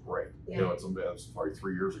still looks great. Yeah. It's probably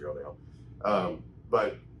 3 years ago now.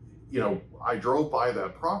 But I drove by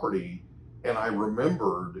that property, and I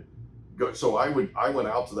remembered. So I went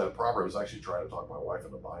out to that property. I was actually trying to talk my wife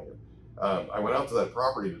into buying it. I went out to that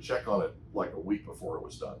property to check on it like a week before it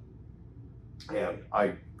was done. And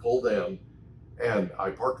I pulled in and I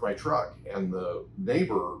parked my truck, and the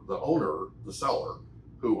neighbor, the owner, the seller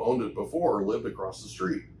who owned it before, lived across the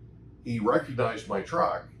street. He recognized my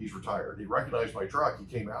truck. He's retired. He recognized my truck. He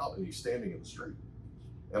came out and he's standing in the street.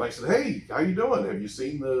 And I said, "Hey, how you doing? Have you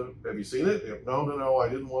seen it?" No, I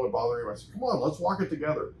didn't want to bother him. I said, "Come on, let's walk it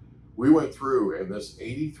together." We went through, and this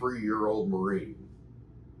 83-year-old Marine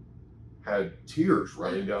had tears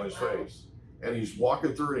running down his face. And he's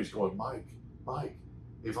walking through and he's going, Mike,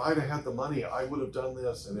 if I'd have had the money, I would have done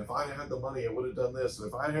this. And if I'd had the money, I would have done this. And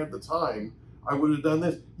if I had the time, I would have done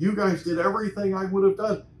this. You guys did everything I would have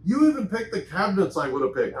done. You even picked the cabinets I would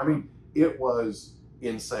have picked. I mean, it was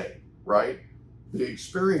insane, right? The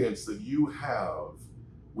experience that you have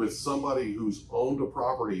with somebody who's owned a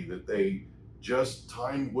property that they just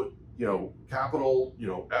timed with, capital,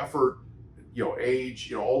 effort,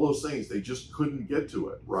 age, all those things, they just couldn't get to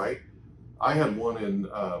it, right? I had one in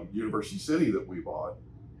University City that we bought,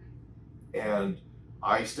 and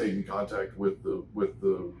I stayed in contact with the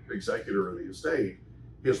executor of the estate.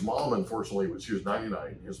 His mom, unfortunately, she was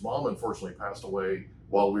 99. His mom, unfortunately, passed away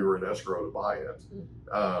while we were in escrow to buy it.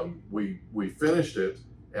 We finished it,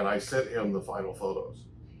 and I sent him the final photos.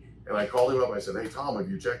 And I called him up. I said, "Hey Tom, have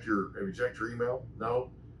you checked your email?" "No."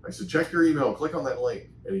 I said, "Check your email. Click on that link."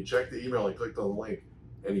 And he checked the email and clicked on the link,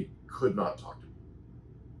 and he could not talk to me.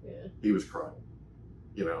 Yeah. He was crying,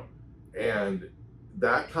 and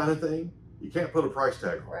that kind of thing, you can't put a price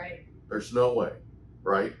tag on. Right. There's no way,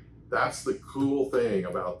 right? That's the cool thing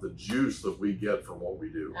about the juice that we get from what we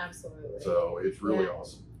do. Absolutely. So it's really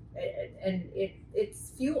awesome. And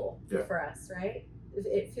it's fuel for us, right?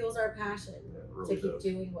 It fuels our passion really to keep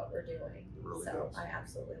doing what we're doing. It really so does. I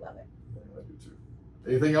absolutely love it. Yeah, I do too.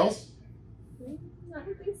 Anything else? I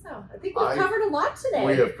don't think so. I think we've covered a lot today.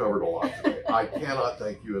 We have covered a lot today. I cannot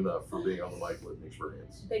thank you enough for being on the Mike Litton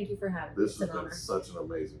Experience. Thank you for having me. This has been such an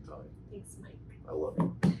amazing time. Thanks, Mike. I love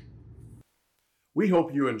you. We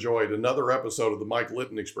hope you enjoyed another episode of the Mike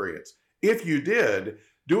Litton Experience. If you did,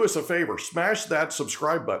 do us a favor, smash that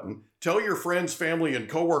subscribe button, tell your friends, family, and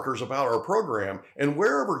coworkers about our program, and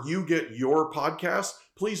wherever you get your podcasts,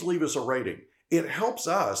 please leave us a rating. It helps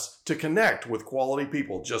us to connect with quality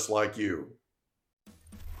people just like you.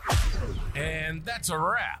 And that's a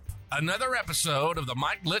wrap. Another episode of the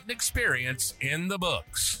Mike Litton Experience in the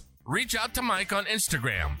books. Reach out to Mike on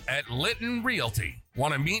Instagram at Litton Realty.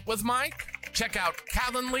 Want to meet with Mike? Check out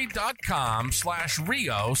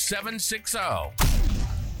calendly.com/Rio760.